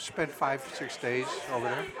just spend 5-6 days over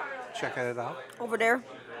there, checking it out. Over there.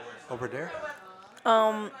 Over there.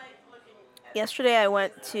 Yesterday I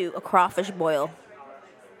went to a crawfish boil.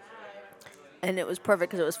 And it was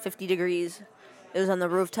perfect because it was 50 degrees. It was on the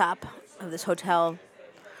rooftop of this hotel.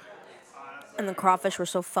 And the crawfish were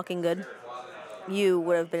so fucking good. You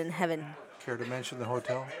would have been in heaven. Care to mention the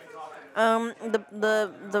hotel?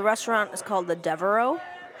 The restaurant is called the Devereaux.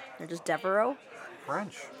 Or just Devereaux.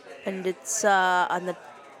 French. And it's on the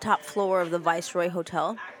top floor of the Viceroy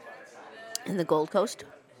Hotel in the Gold Coast.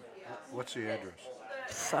 What's the address?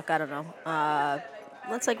 Fuck, I don't know.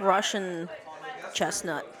 That's like Russian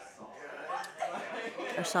Chestnut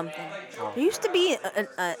or something. There used to be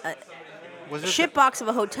Was it shitbox of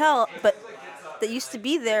a hotel, but that used to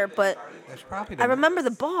be there. But That's probably. I remember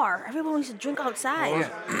the bar. Everyone used to drink outside.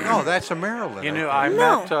 Yeah. No, that's a Maryland. You knew I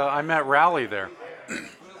think. I met Rowley there.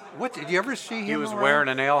 What did you ever see him? He was around? wearing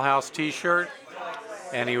an Ale House T-shirt,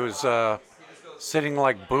 and he was sitting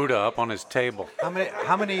like Buddha up on his table.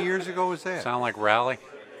 How many years ago was that? Sound like Rowley?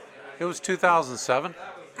 It was 2007.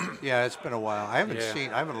 Yeah, it's been a while. I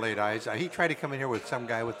Yeah. haven't laid eyes. He tried to come in here with some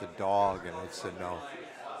guy with a dog, and I said no.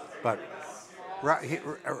 But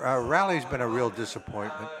Rowley's been a real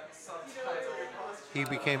disappointment. He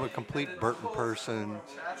became a complete Burton person,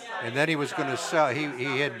 and then he was going to sell. He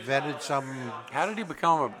had invented some. How did he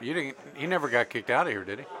become a? He never got kicked out of here,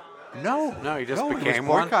 did he? No, No, he just he became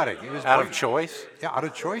was one. boycotting. He was Out of choice. Yeah, out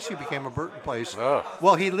of choice, he became a Burton place. Ugh.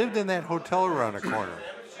 Well, he lived in that hotel around the corner,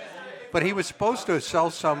 but he was supposed to sell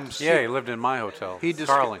some. Yeah, he lived in my hotel. He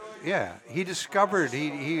Carling. Yeah, he discovered.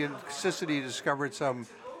 He insisted he discovered some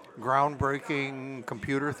groundbreaking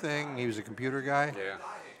computer thing. He was a computer guy. Yeah.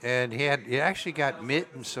 And he actually got Mitt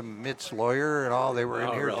and some Mitt's lawyer and all. They were in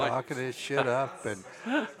Oh, here really? talking this shit up. And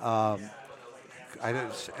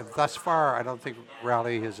thus far, I don't think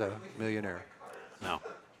Rowley is a millionaire. No.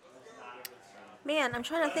 Man, I'm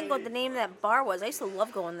trying to think what the name of that bar was. I used to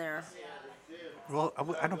love going there. Well,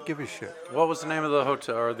 I don't give a shit. What was the name of the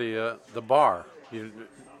hotel or the bar?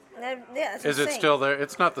 Yeah, that's Is it insane. still there?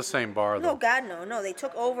 It's not the same bar No, though. God, no, no. They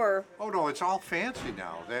took over. Oh no, it's all fancy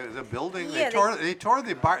now. The building Yeah, they tore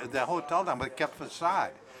the hotel down, but kept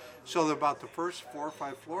facade. So they're about the first 4 or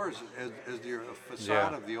 5 floors is the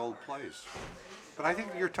facade Yeah. of the old place. But I think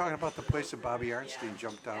you're talking about the place that Bobby Arnstein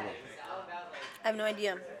jumped out of. I have no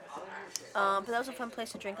idea. But that was a fun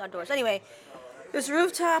place to drink outdoors. Anyway, this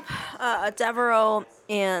rooftop at Devereaux,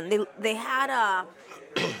 and they had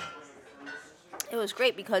it was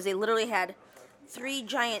great because they literally had 3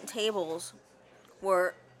 giant tables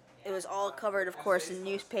where it was all covered, of course, in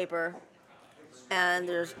newspaper, and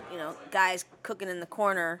there's guys cooking in the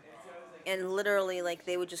corner, and literally like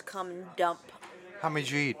they would just come and dump How many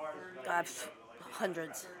did you eat?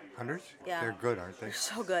 hundreds. Hundreds? Yeah. They're good, aren't they?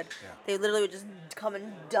 So good. Yeah. They literally would just come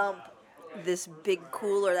and dump this big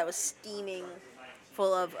cooler that was steaming,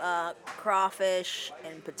 full of crawfish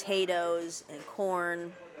and potatoes and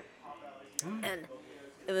corn, and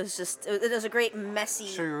it was just it was a great messy.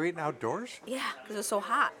 So you're eating outdoors? Yeah, because it was so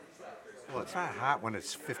hot. Well, it's not hot when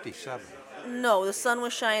it's 57. No, the sun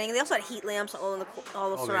was shining. They also had heat lamps all in the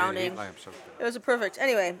Oh, they had surrounding. heat lamps up It was a perfect.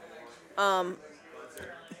 Anyway,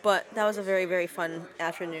 but that was a very, very fun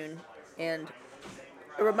afternoon, and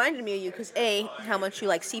it reminded me of you because A, how much you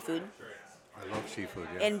like seafood, there. I love seafood,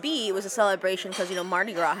 yeah. and B, it was a celebration because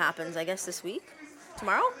Mardi Gras happens, I guess, this week,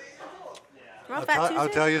 tomorrow. Tomorrow, Fat Tuesday. I'll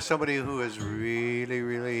tell you somebody who is really,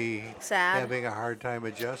 really Sad. having a hard time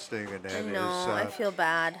adjusting, and that I is know. I feel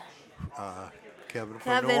bad. Kevin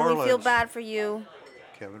from New Kevin, Orleans. we feel bad for you.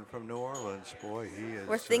 Kevin from New Orleans, boy, he is.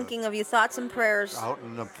 We're thinking of you. Thoughts and prayers. out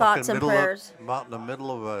in the Thoughts fucking and middle prayers. out in the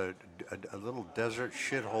middle of a little desert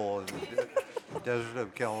shithole in the desert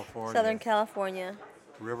of California. Southern California.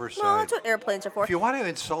 Riverside. Well, that's what airplanes are for. If you want to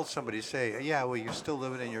insult somebody, say, "Yeah, well, you're still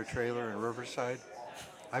living in your trailer in Riverside."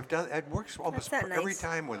 I've done. It works almost That's not every nice.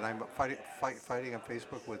 time when I'm fighting on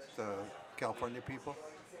Facebook with California people.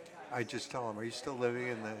 I just tell them, "Are you still living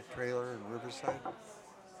in the trailer in Riverside?"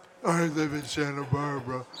 I live in Santa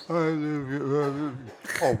Barbara.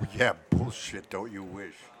 Oh yeah, bullshit! Don't you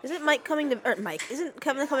wish? Isn't Mike coming to? Or Mike, isn't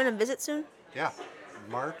Kevin coming to visit soon? Yeah,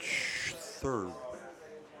 March 3rd.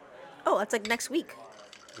 Oh, that's like next week.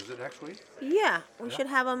 Is it next week? Yeah, we should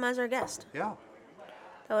have him as our guest. Yeah.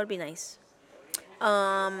 That would be nice.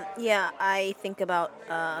 Yeah, I think about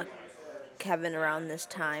Kevin around this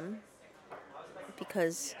time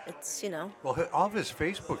because it's Well, all of his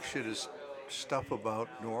Facebook shit is stuff about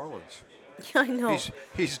New Orleans. I know.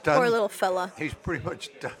 He's done. Poor little fella. He's pretty much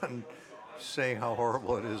done saying how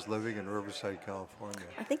horrible it is living in Riverside, California.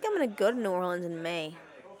 I think I'm gonna go to New Orleans in May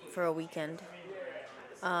for a weekend.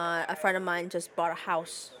 A friend of mine just bought a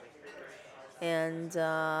house, and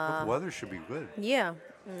The weather should be good. yeah,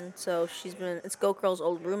 and so it's Goat Girl's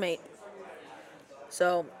old roommate.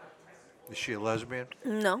 So Is she a lesbian?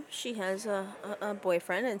 no, she has a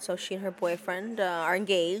boyfriend, and so she and her boyfriend are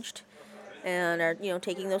engaged, and are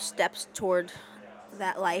taking those steps toward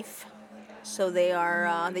that life. So they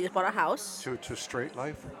just bought a house. To straight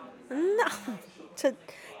life? No, to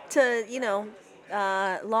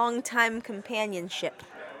long time companionship.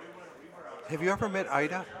 Have you ever met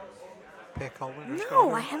Ida Peck Coleman?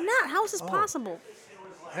 No, I have not. How is this Oh. possible?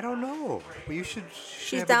 I don't know. Well, you should.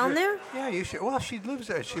 She's have a down drink. there? Yeah, you should. Well, she lives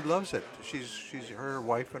there. She loves it. She's her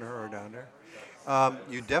wife and her are down there,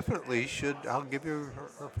 You definitely should. I'll give you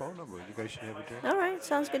her phone number. You guys should have a drink. All right,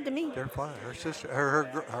 sounds good to me. They're fun. Her sister,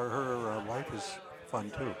 her wife is fun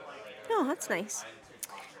too, Oh, that's nice.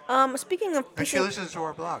 Speaking of and she pissing- listens to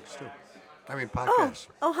our blogs too. I mean Oh, podcasts.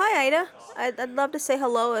 oh, hi, Ida. I'd love to say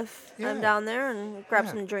hello if Yeah. I'm down there and grab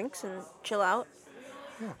Yeah. some drinks and chill out.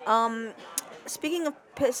 Yeah. Speaking of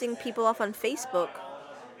pissing people off on Facebook,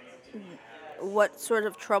 what sort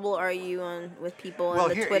of trouble are you on with people on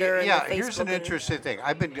the Twitter and the Facebook? here's an and- interesting thing.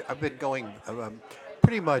 I've been going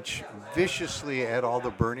pretty much viciously at all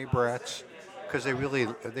the Bernie brats because they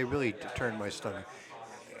really turned my stomach.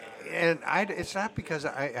 And it's not because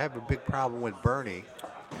I have a big problem with Bernie.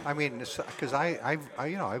 I mean, because I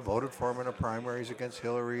voted for him in the primaries against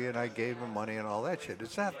Hillary, and I gave him money and all that shit.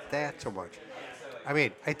 It's not that so much. I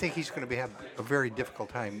mean, I think he's going to have a very difficult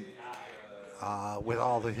time with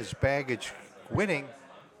all of his baggage winning.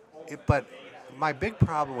 But my big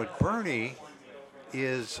problem with Bernie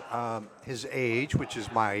is his age, which is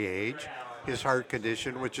my age, his heart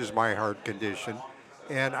condition, which is my heart condition,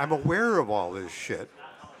 and I'm aware of all this shit.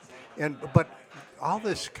 But all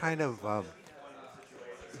this kind of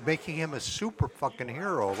making him a super fucking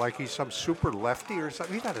hero, like he's some super lefty or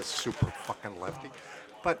something. He's not a super fucking lefty,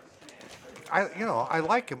 but I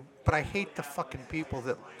like him, but I hate the fucking people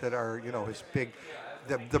that are his big.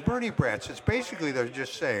 The Bernie brats. It's basically they're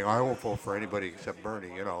just saying I won't vote for anybody except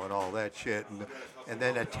Bernie, and all that shit, and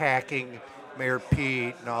then attacking Mayor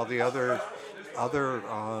Pete and all the other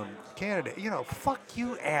candidates. Fuck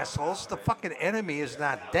you assholes. The fucking enemy is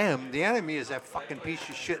not them. The enemy is that fucking piece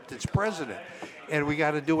of shit that's president, and we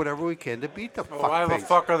got to do whatever we can to beat the Well, why the fuckface.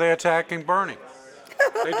 fuck are they attacking Bernie?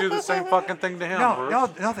 They do the same fucking thing to him, Bruce.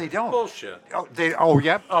 No, they don't. Bullshit. Yep.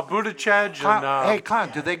 Buttigieg Clown, and, hey, Clown,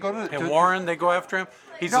 do they go to... and Warren, they go after him.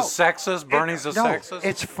 He's a sexist. Bernie's a sexist.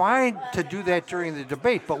 It's fine to do that during the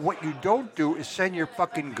debate, but what you don't do is send your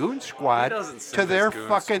fucking goon squad doesn't to send their his goon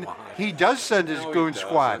fucking... squad. He does send his No, he goon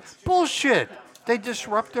squad. doesn't. Bullshit. They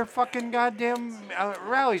disrupt their fucking goddamn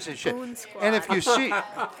rallies and shit. Goon squad. And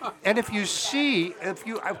if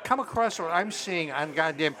you I've come across what I'm seeing on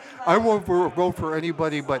goddamn, I won't vote for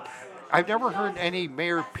anybody, but I've never heard any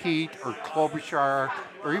Mayor Pete or Klobuchar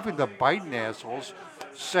or even the Biden assholes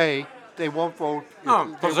say they won't vote. No,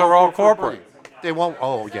 they 'cause won't they're all vote for corporate. Bernie. They won't.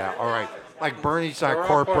 Oh yeah, all right. Like Bernie's not They're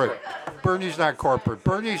all corporate. Bernie's not corporate.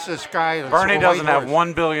 Bernie's this guy. That's Bernie a doesn't white have horse.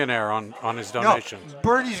 one billionaire on his No, donations.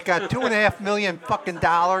 Bernie's got $2.5 million fucking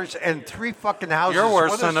dollars and 3 fucking houses. You're worse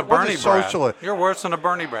What than a what Bernie socialist? brat. You're worse than a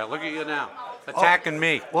Bernie brat. Look at you now, attacking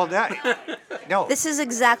me. Well, no. This is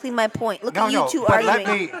exactly my point. Look no, at you no. two But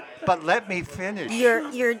arguing. let me finish. You're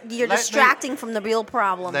me- distracting from the real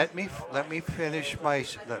problem. Let me finish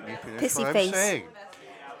Pissy what face. I'm saying.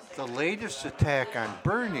 The latest attack on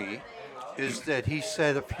Bernie is that he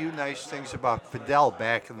said a few nice things about Fidel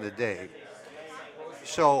back in the day.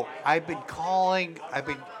 So I've been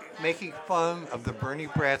making fun of the Bernie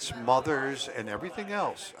brats' mothers and everything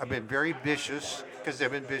else. I've been very vicious because they've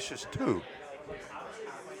been vicious too.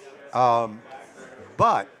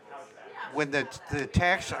 But when the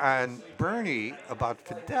attacks on Bernie about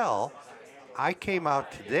Fidel, I came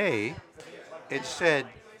out today and said,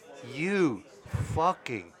 you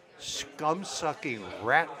fucking scum-sucking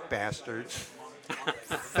rat bastards.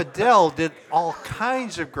 Fidel did all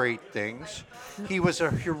kinds of great things. He was a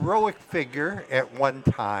heroic figure at one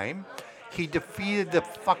time. He defeated the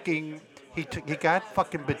fucking... He got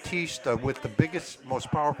fucking Batista with the biggest, most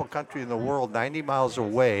powerful country in the world, 90 miles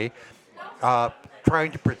away,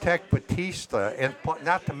 trying to protect Batista, and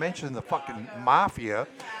not to mention the fucking mafia,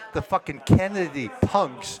 the fucking Kennedy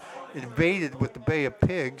punks invaded with the Bay of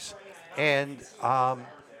Pigs, and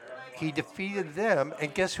he defeated them,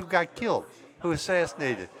 and guess who got killed? Who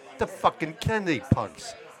assassinated? The fucking Kennedy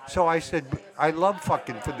punks. So I said, I love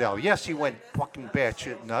fucking Fidel. Yes, he went fucking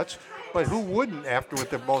batshit nuts, but who wouldn't after with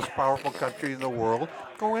the most powerful country in the world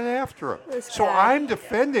going after him? This So guy. I'm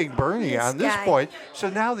defending Bernie This on this guy. point. So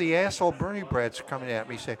now the asshole Bernie brats are coming at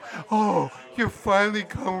me saying, oh, you finally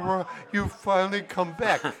come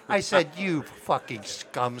back. I said, you fucking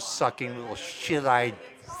scum-sucking little shit-eyed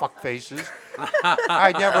fuckfaces.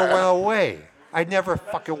 I never went away. I never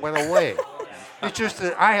fucking went away. It's just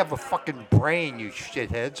that I have a fucking brain, you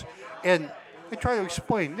shitheads. And I try to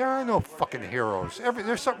explain, there are no fucking heroes.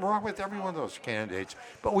 There's something wrong with every one of those candidates.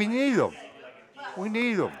 But we need them. We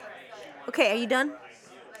need them. Okay, are you done?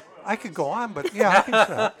 I could go on, but yeah, I can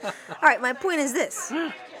stop. All right, my point is this.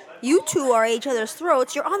 You two are at each other's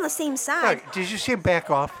throats. You're on the same side. Right, did you see him back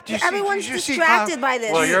off? Did you see- Everyone's did you see distracted Con- by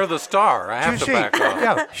this. Well, you're the star. I Did have you to see? back off.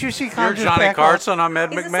 Yeah, did you see You're Con just Johnny back off? Carson. I'm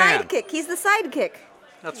Ed He's McMahon. the sidekick. He's the sidekick.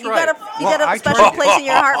 That's You right. got Well, a I special tried- place in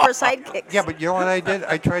your heart for sidekicks. Yeah, but you know what I did?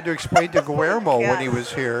 I tried to explain to Guillermo when he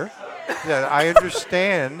was here that I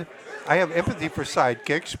understand. I have empathy for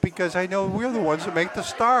sidekicks because I know we're the ones that make the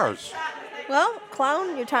stars. Well,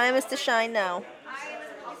 clown, your time is to shine now.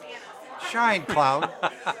 Shine, clown.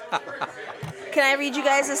 Can I read you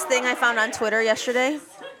guys this thing I found on Twitter yesterday?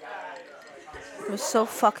 It was so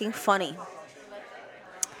fucking funny.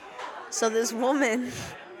 So this woman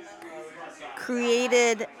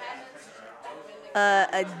created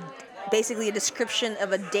basically a description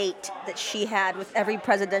of a date that she had with every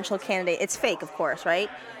presidential candidate. It's fake, of course, right?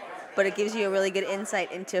 But it gives you a really good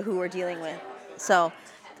insight into who we're dealing with. So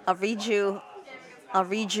I'll read you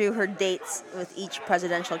her dates with each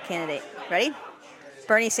presidential candidate. Ready?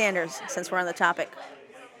 Bernie Sanders, since we're on the topic.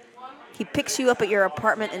 He picks you up at your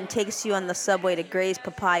apartment and takes you on the subway to Gray's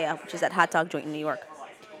Papaya, which is that hot dog joint in New York.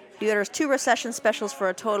 He orders 2 recession specials for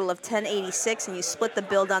a total of $10.86, and you split the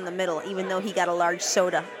bill down the middle, even though he got a large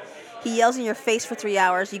soda. He yells in your face for 3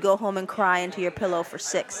 hours. You go home and cry into your pillow for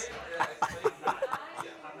 6.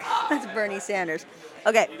 That's Bernie Sanders.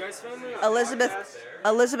 Okay,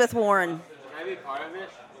 Elizabeth Warren.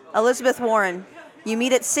 Elizabeth Warren. You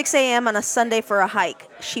meet at 6 a.m. on a Sunday for a hike.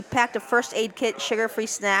 She packed a first aid kit, sugar-free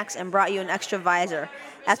snacks, and brought you an extra visor.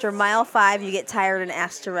 After mile 5, you get tired and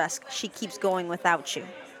ask to rest. She keeps going without you.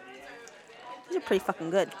 These are pretty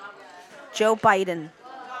fucking good. Joe Biden.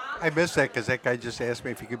 I missed that because that guy just asked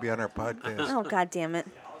me if he could be on our podcast. Oh, God damn it.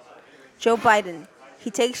 Joe Biden.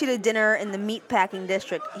 He takes you to dinner in the meatpacking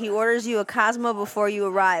district. He orders you a Cosmo before you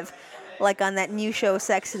arrive, like on that new show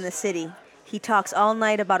Sex in the City. He talks all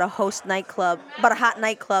night about a hot nightclub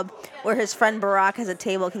where his friend Barack has a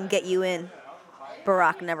table can get you in.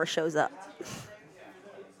 Barack never shows up.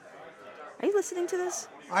 Are you listening to this?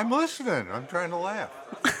 I'm listening. I'm trying to laugh.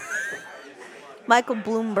 Michael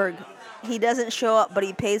Bloomberg. He doesn't show up, but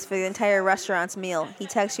he pays for the entire restaurant's meal. He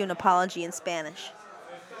texts you an apology in Spanish.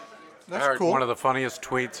 That's I heard cool. one of the funniest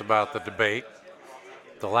tweets about the debate.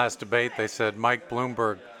 The last debate, they said Mike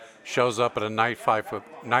Bloomberg shows up at a knife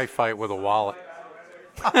fight with a wallet.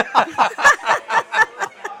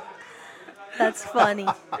 That's funny.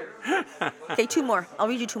 Okay, 2 more. I'll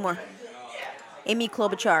read you 2 more. Amy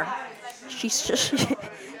Klobuchar.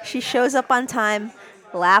 She shows up on time,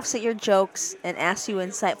 laughs at your jokes, and asks you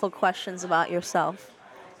insightful questions about yourself.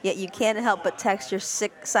 Yet you can't help but text your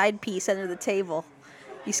sick side piece under the table.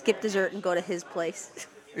 You skip dessert and go to his place.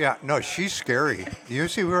 Yeah, no, she's scary. You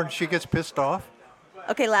see when she gets pissed off?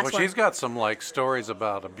 Okay, last Well, one. she's got some like stories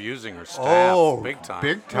about abusing her staff, big time.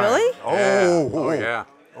 Big time. Really? Oh, Yeah. Oh, yeah.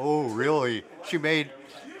 Oh, really? She made,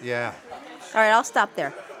 yeah. All right, I'll stop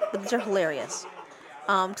there. But these are hilarious.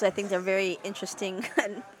 Because I think they're very interesting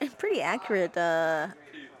and pretty accurate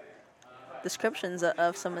descriptions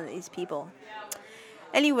of some of these people.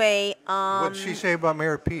 Anyway, What'd she say about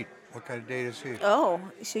Mayor Pete? What kind of date is he? oh,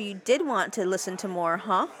 so you did want to listen to more,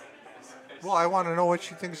 huh? Well, I want to know what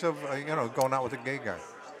she thinks of, going out with a gay guy.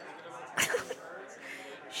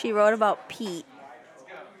 She wrote about Pete.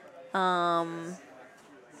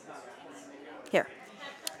 Here.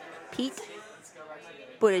 Pete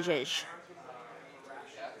Buttigieg.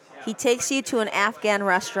 He takes you to an Afghan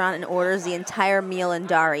restaurant and orders the entire meal in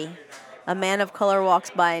Dari. A man of color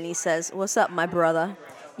walks by and he says, "What's up, my brother?"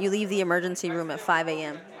 You leave the emergency room at 5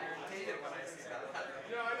 a.m.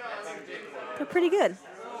 They're pretty good.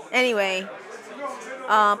 Anyway,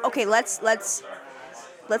 okay, let's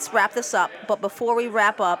wrap this up. But before we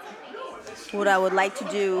wrap up, what I would like to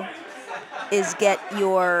do is get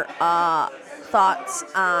your thoughts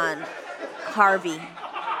on Harvey.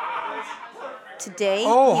 Today,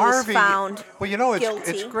 Oh, he Harvey. was found Well, it's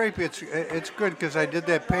guilty. great. It's good because I did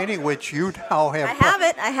that painting, which you now have. I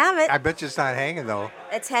have it. I bet you it's not hanging though.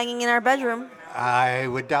 It's hanging in our bedroom. I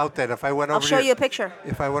would doubt that if I went over. I'll show to you a picture.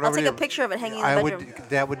 If I went I'll over take to a picture of it hanging in the I bedroom.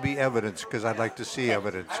 That would be evidence because I'd like to see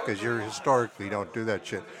evidence because you're historically don't do that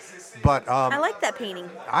shit. But I like that painting.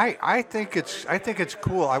 I think it's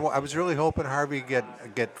cool. I was really hoping Harvey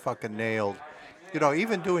get fucking nailed.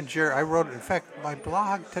 Even doing Jerry. I wrote. In fact, my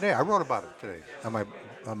blog today. I wrote about it today on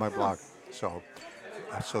my blog. So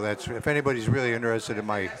that's if anybody's really interested in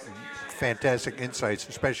my fantastic insights,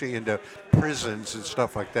 especially into prisons and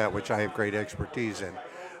stuff like that, which I have great expertise in.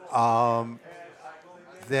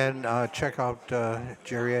 Then check out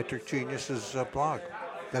Geriatric Genius's blog.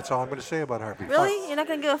 That's all I'm going to say about Harvey. Really? You're not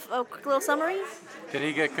going to give a quick little summary? Did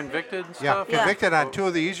he get convicted and Yeah, stuff? convicted on 2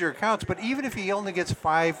 of the easier counts, but even if he only gets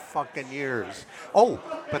 5 fucking years. Oh,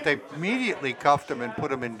 but they immediately cuffed him and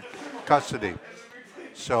put him in custody.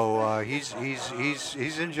 So he's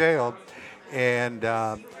in jail, and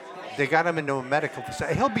they got him into a medical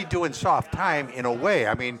facility. He'll be doing soft time in a way.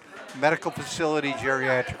 I mean, medical facility,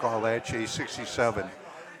 geriatric, all that. He's 67.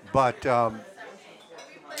 But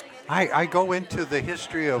I go into the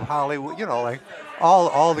history of Hollywood, like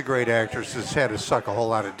all the great actresses had to suck a whole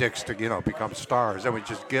lot of dicks to, become stars. That was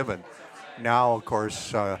just given. Now, of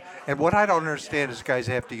course, and what I don't understand is guys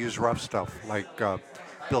have to use rough stuff like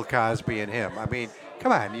Bill Cosby and him. I mean,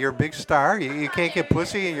 come on, you're a big star. You can't get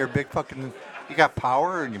pussy and you're a big fucking, you got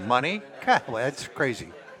power and your money. God, well, that's crazy.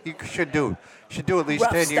 You should do at least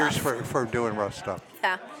Rough 10 years stuff. for doing rough stuff.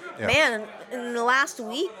 Yeah. Yeah. Man, in the last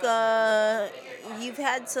week, you've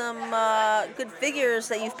had some good figures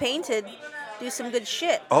that you've painted do some good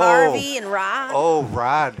shit. Oh. Harvey and Rod. Oh,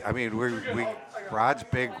 Rod. I mean, Rod's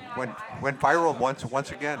big. Went viral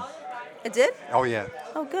once again. It did? Oh yeah.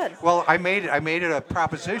 Oh, good. Well, I made it a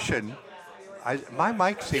proposition. My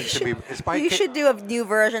mic seems to be. Is my You should do a new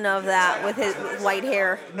version of that with his white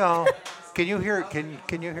hair. No. Can you hear? Can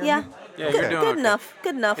you hear Yeah. me? Yeah, Good, you're doing good okay. enough.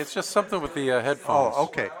 Good enough. It's just something with the headphones. Oh,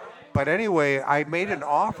 okay. But anyway, I made an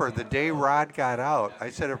offer the day Rod got out. I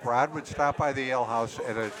said if Rod would stop by the Ale House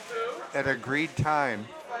at an agreed time,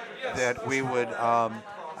 that we would.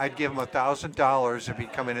 I'd give him $1,000 if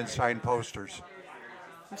he'd come in and sign posters.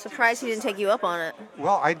 I'm surprised he didn't take you up on it.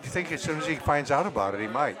 Well, I think as soon as he finds out about it, he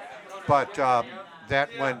might. But that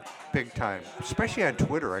went big time, especially on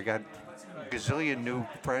Twitter. I got a gazillion new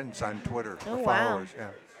friends on Twitter. Oh, or wow. followers. Yeah.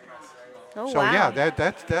 Oh, So wow. yeah,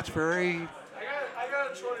 that's very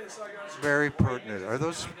very pertinent.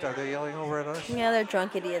 Are they yelling over at us? Yeah, they're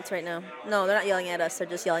drunk idiots right now. No, they're not yelling at us. They're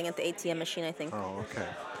just yelling at the ATM machine, I think. Oh, okay.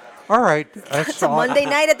 All right. It's a Monday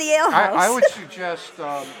night at the Ale House. I would suggest.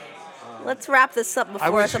 Let's wrap this up I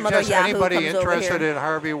before would some other suggest Yahoo anybody comes over interested here. in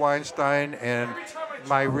Harvey Weinstein and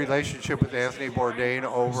my relationship with Anthony Bourdain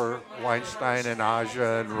over Weinstein and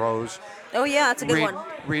Aja and Rose. Oh, yeah, that's a good one.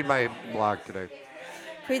 Read my blog today.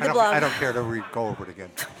 Read I the don't, blog. I don't care to go over it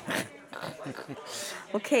again.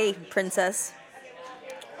 Okay, princess.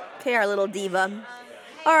 Okay, our little diva.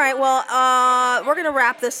 All right, well, we're going to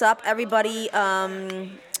wrap this up. Everybody,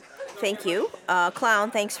 thank you.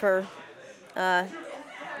 Clown, thanks for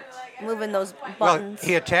moving those Well, buttons.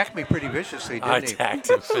 he attacked me pretty viciously, didn't I he? attacked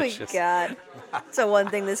him. Oh, my God. That's the one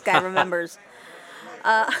thing this guy remembers.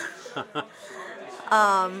 Bring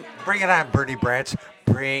it on, Bernie Brats.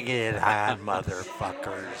 Bring it on,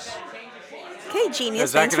 motherfuckers. Okay, genius.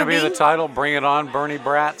 Is that Thanks going for to be the being... title? Bring it on, Bernie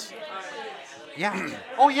Brats? Yeah.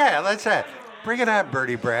 Oh, yeah, that's it. Bring it on,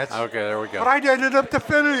 Bernie Brats. Okay, there we go. But I ended up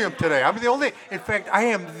defending him today. I'm the only, in fact, I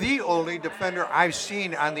am the only defender I've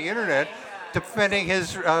seen on the internet defending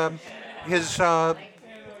his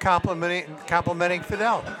complimenting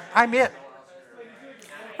Fidel. I'm it.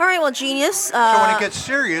 All right, well, genius. So when it gets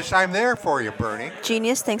serious, I'm there for you, Bernie.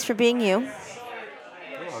 Genius, thanks for being you.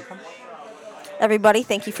 You're welcome. Everybody,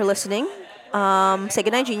 thank you for listening. Say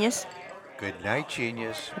goodnight, genius. Good night,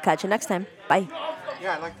 genius. We'll catch you next time. Bye.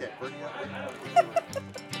 Yeah, I like that. Bernie.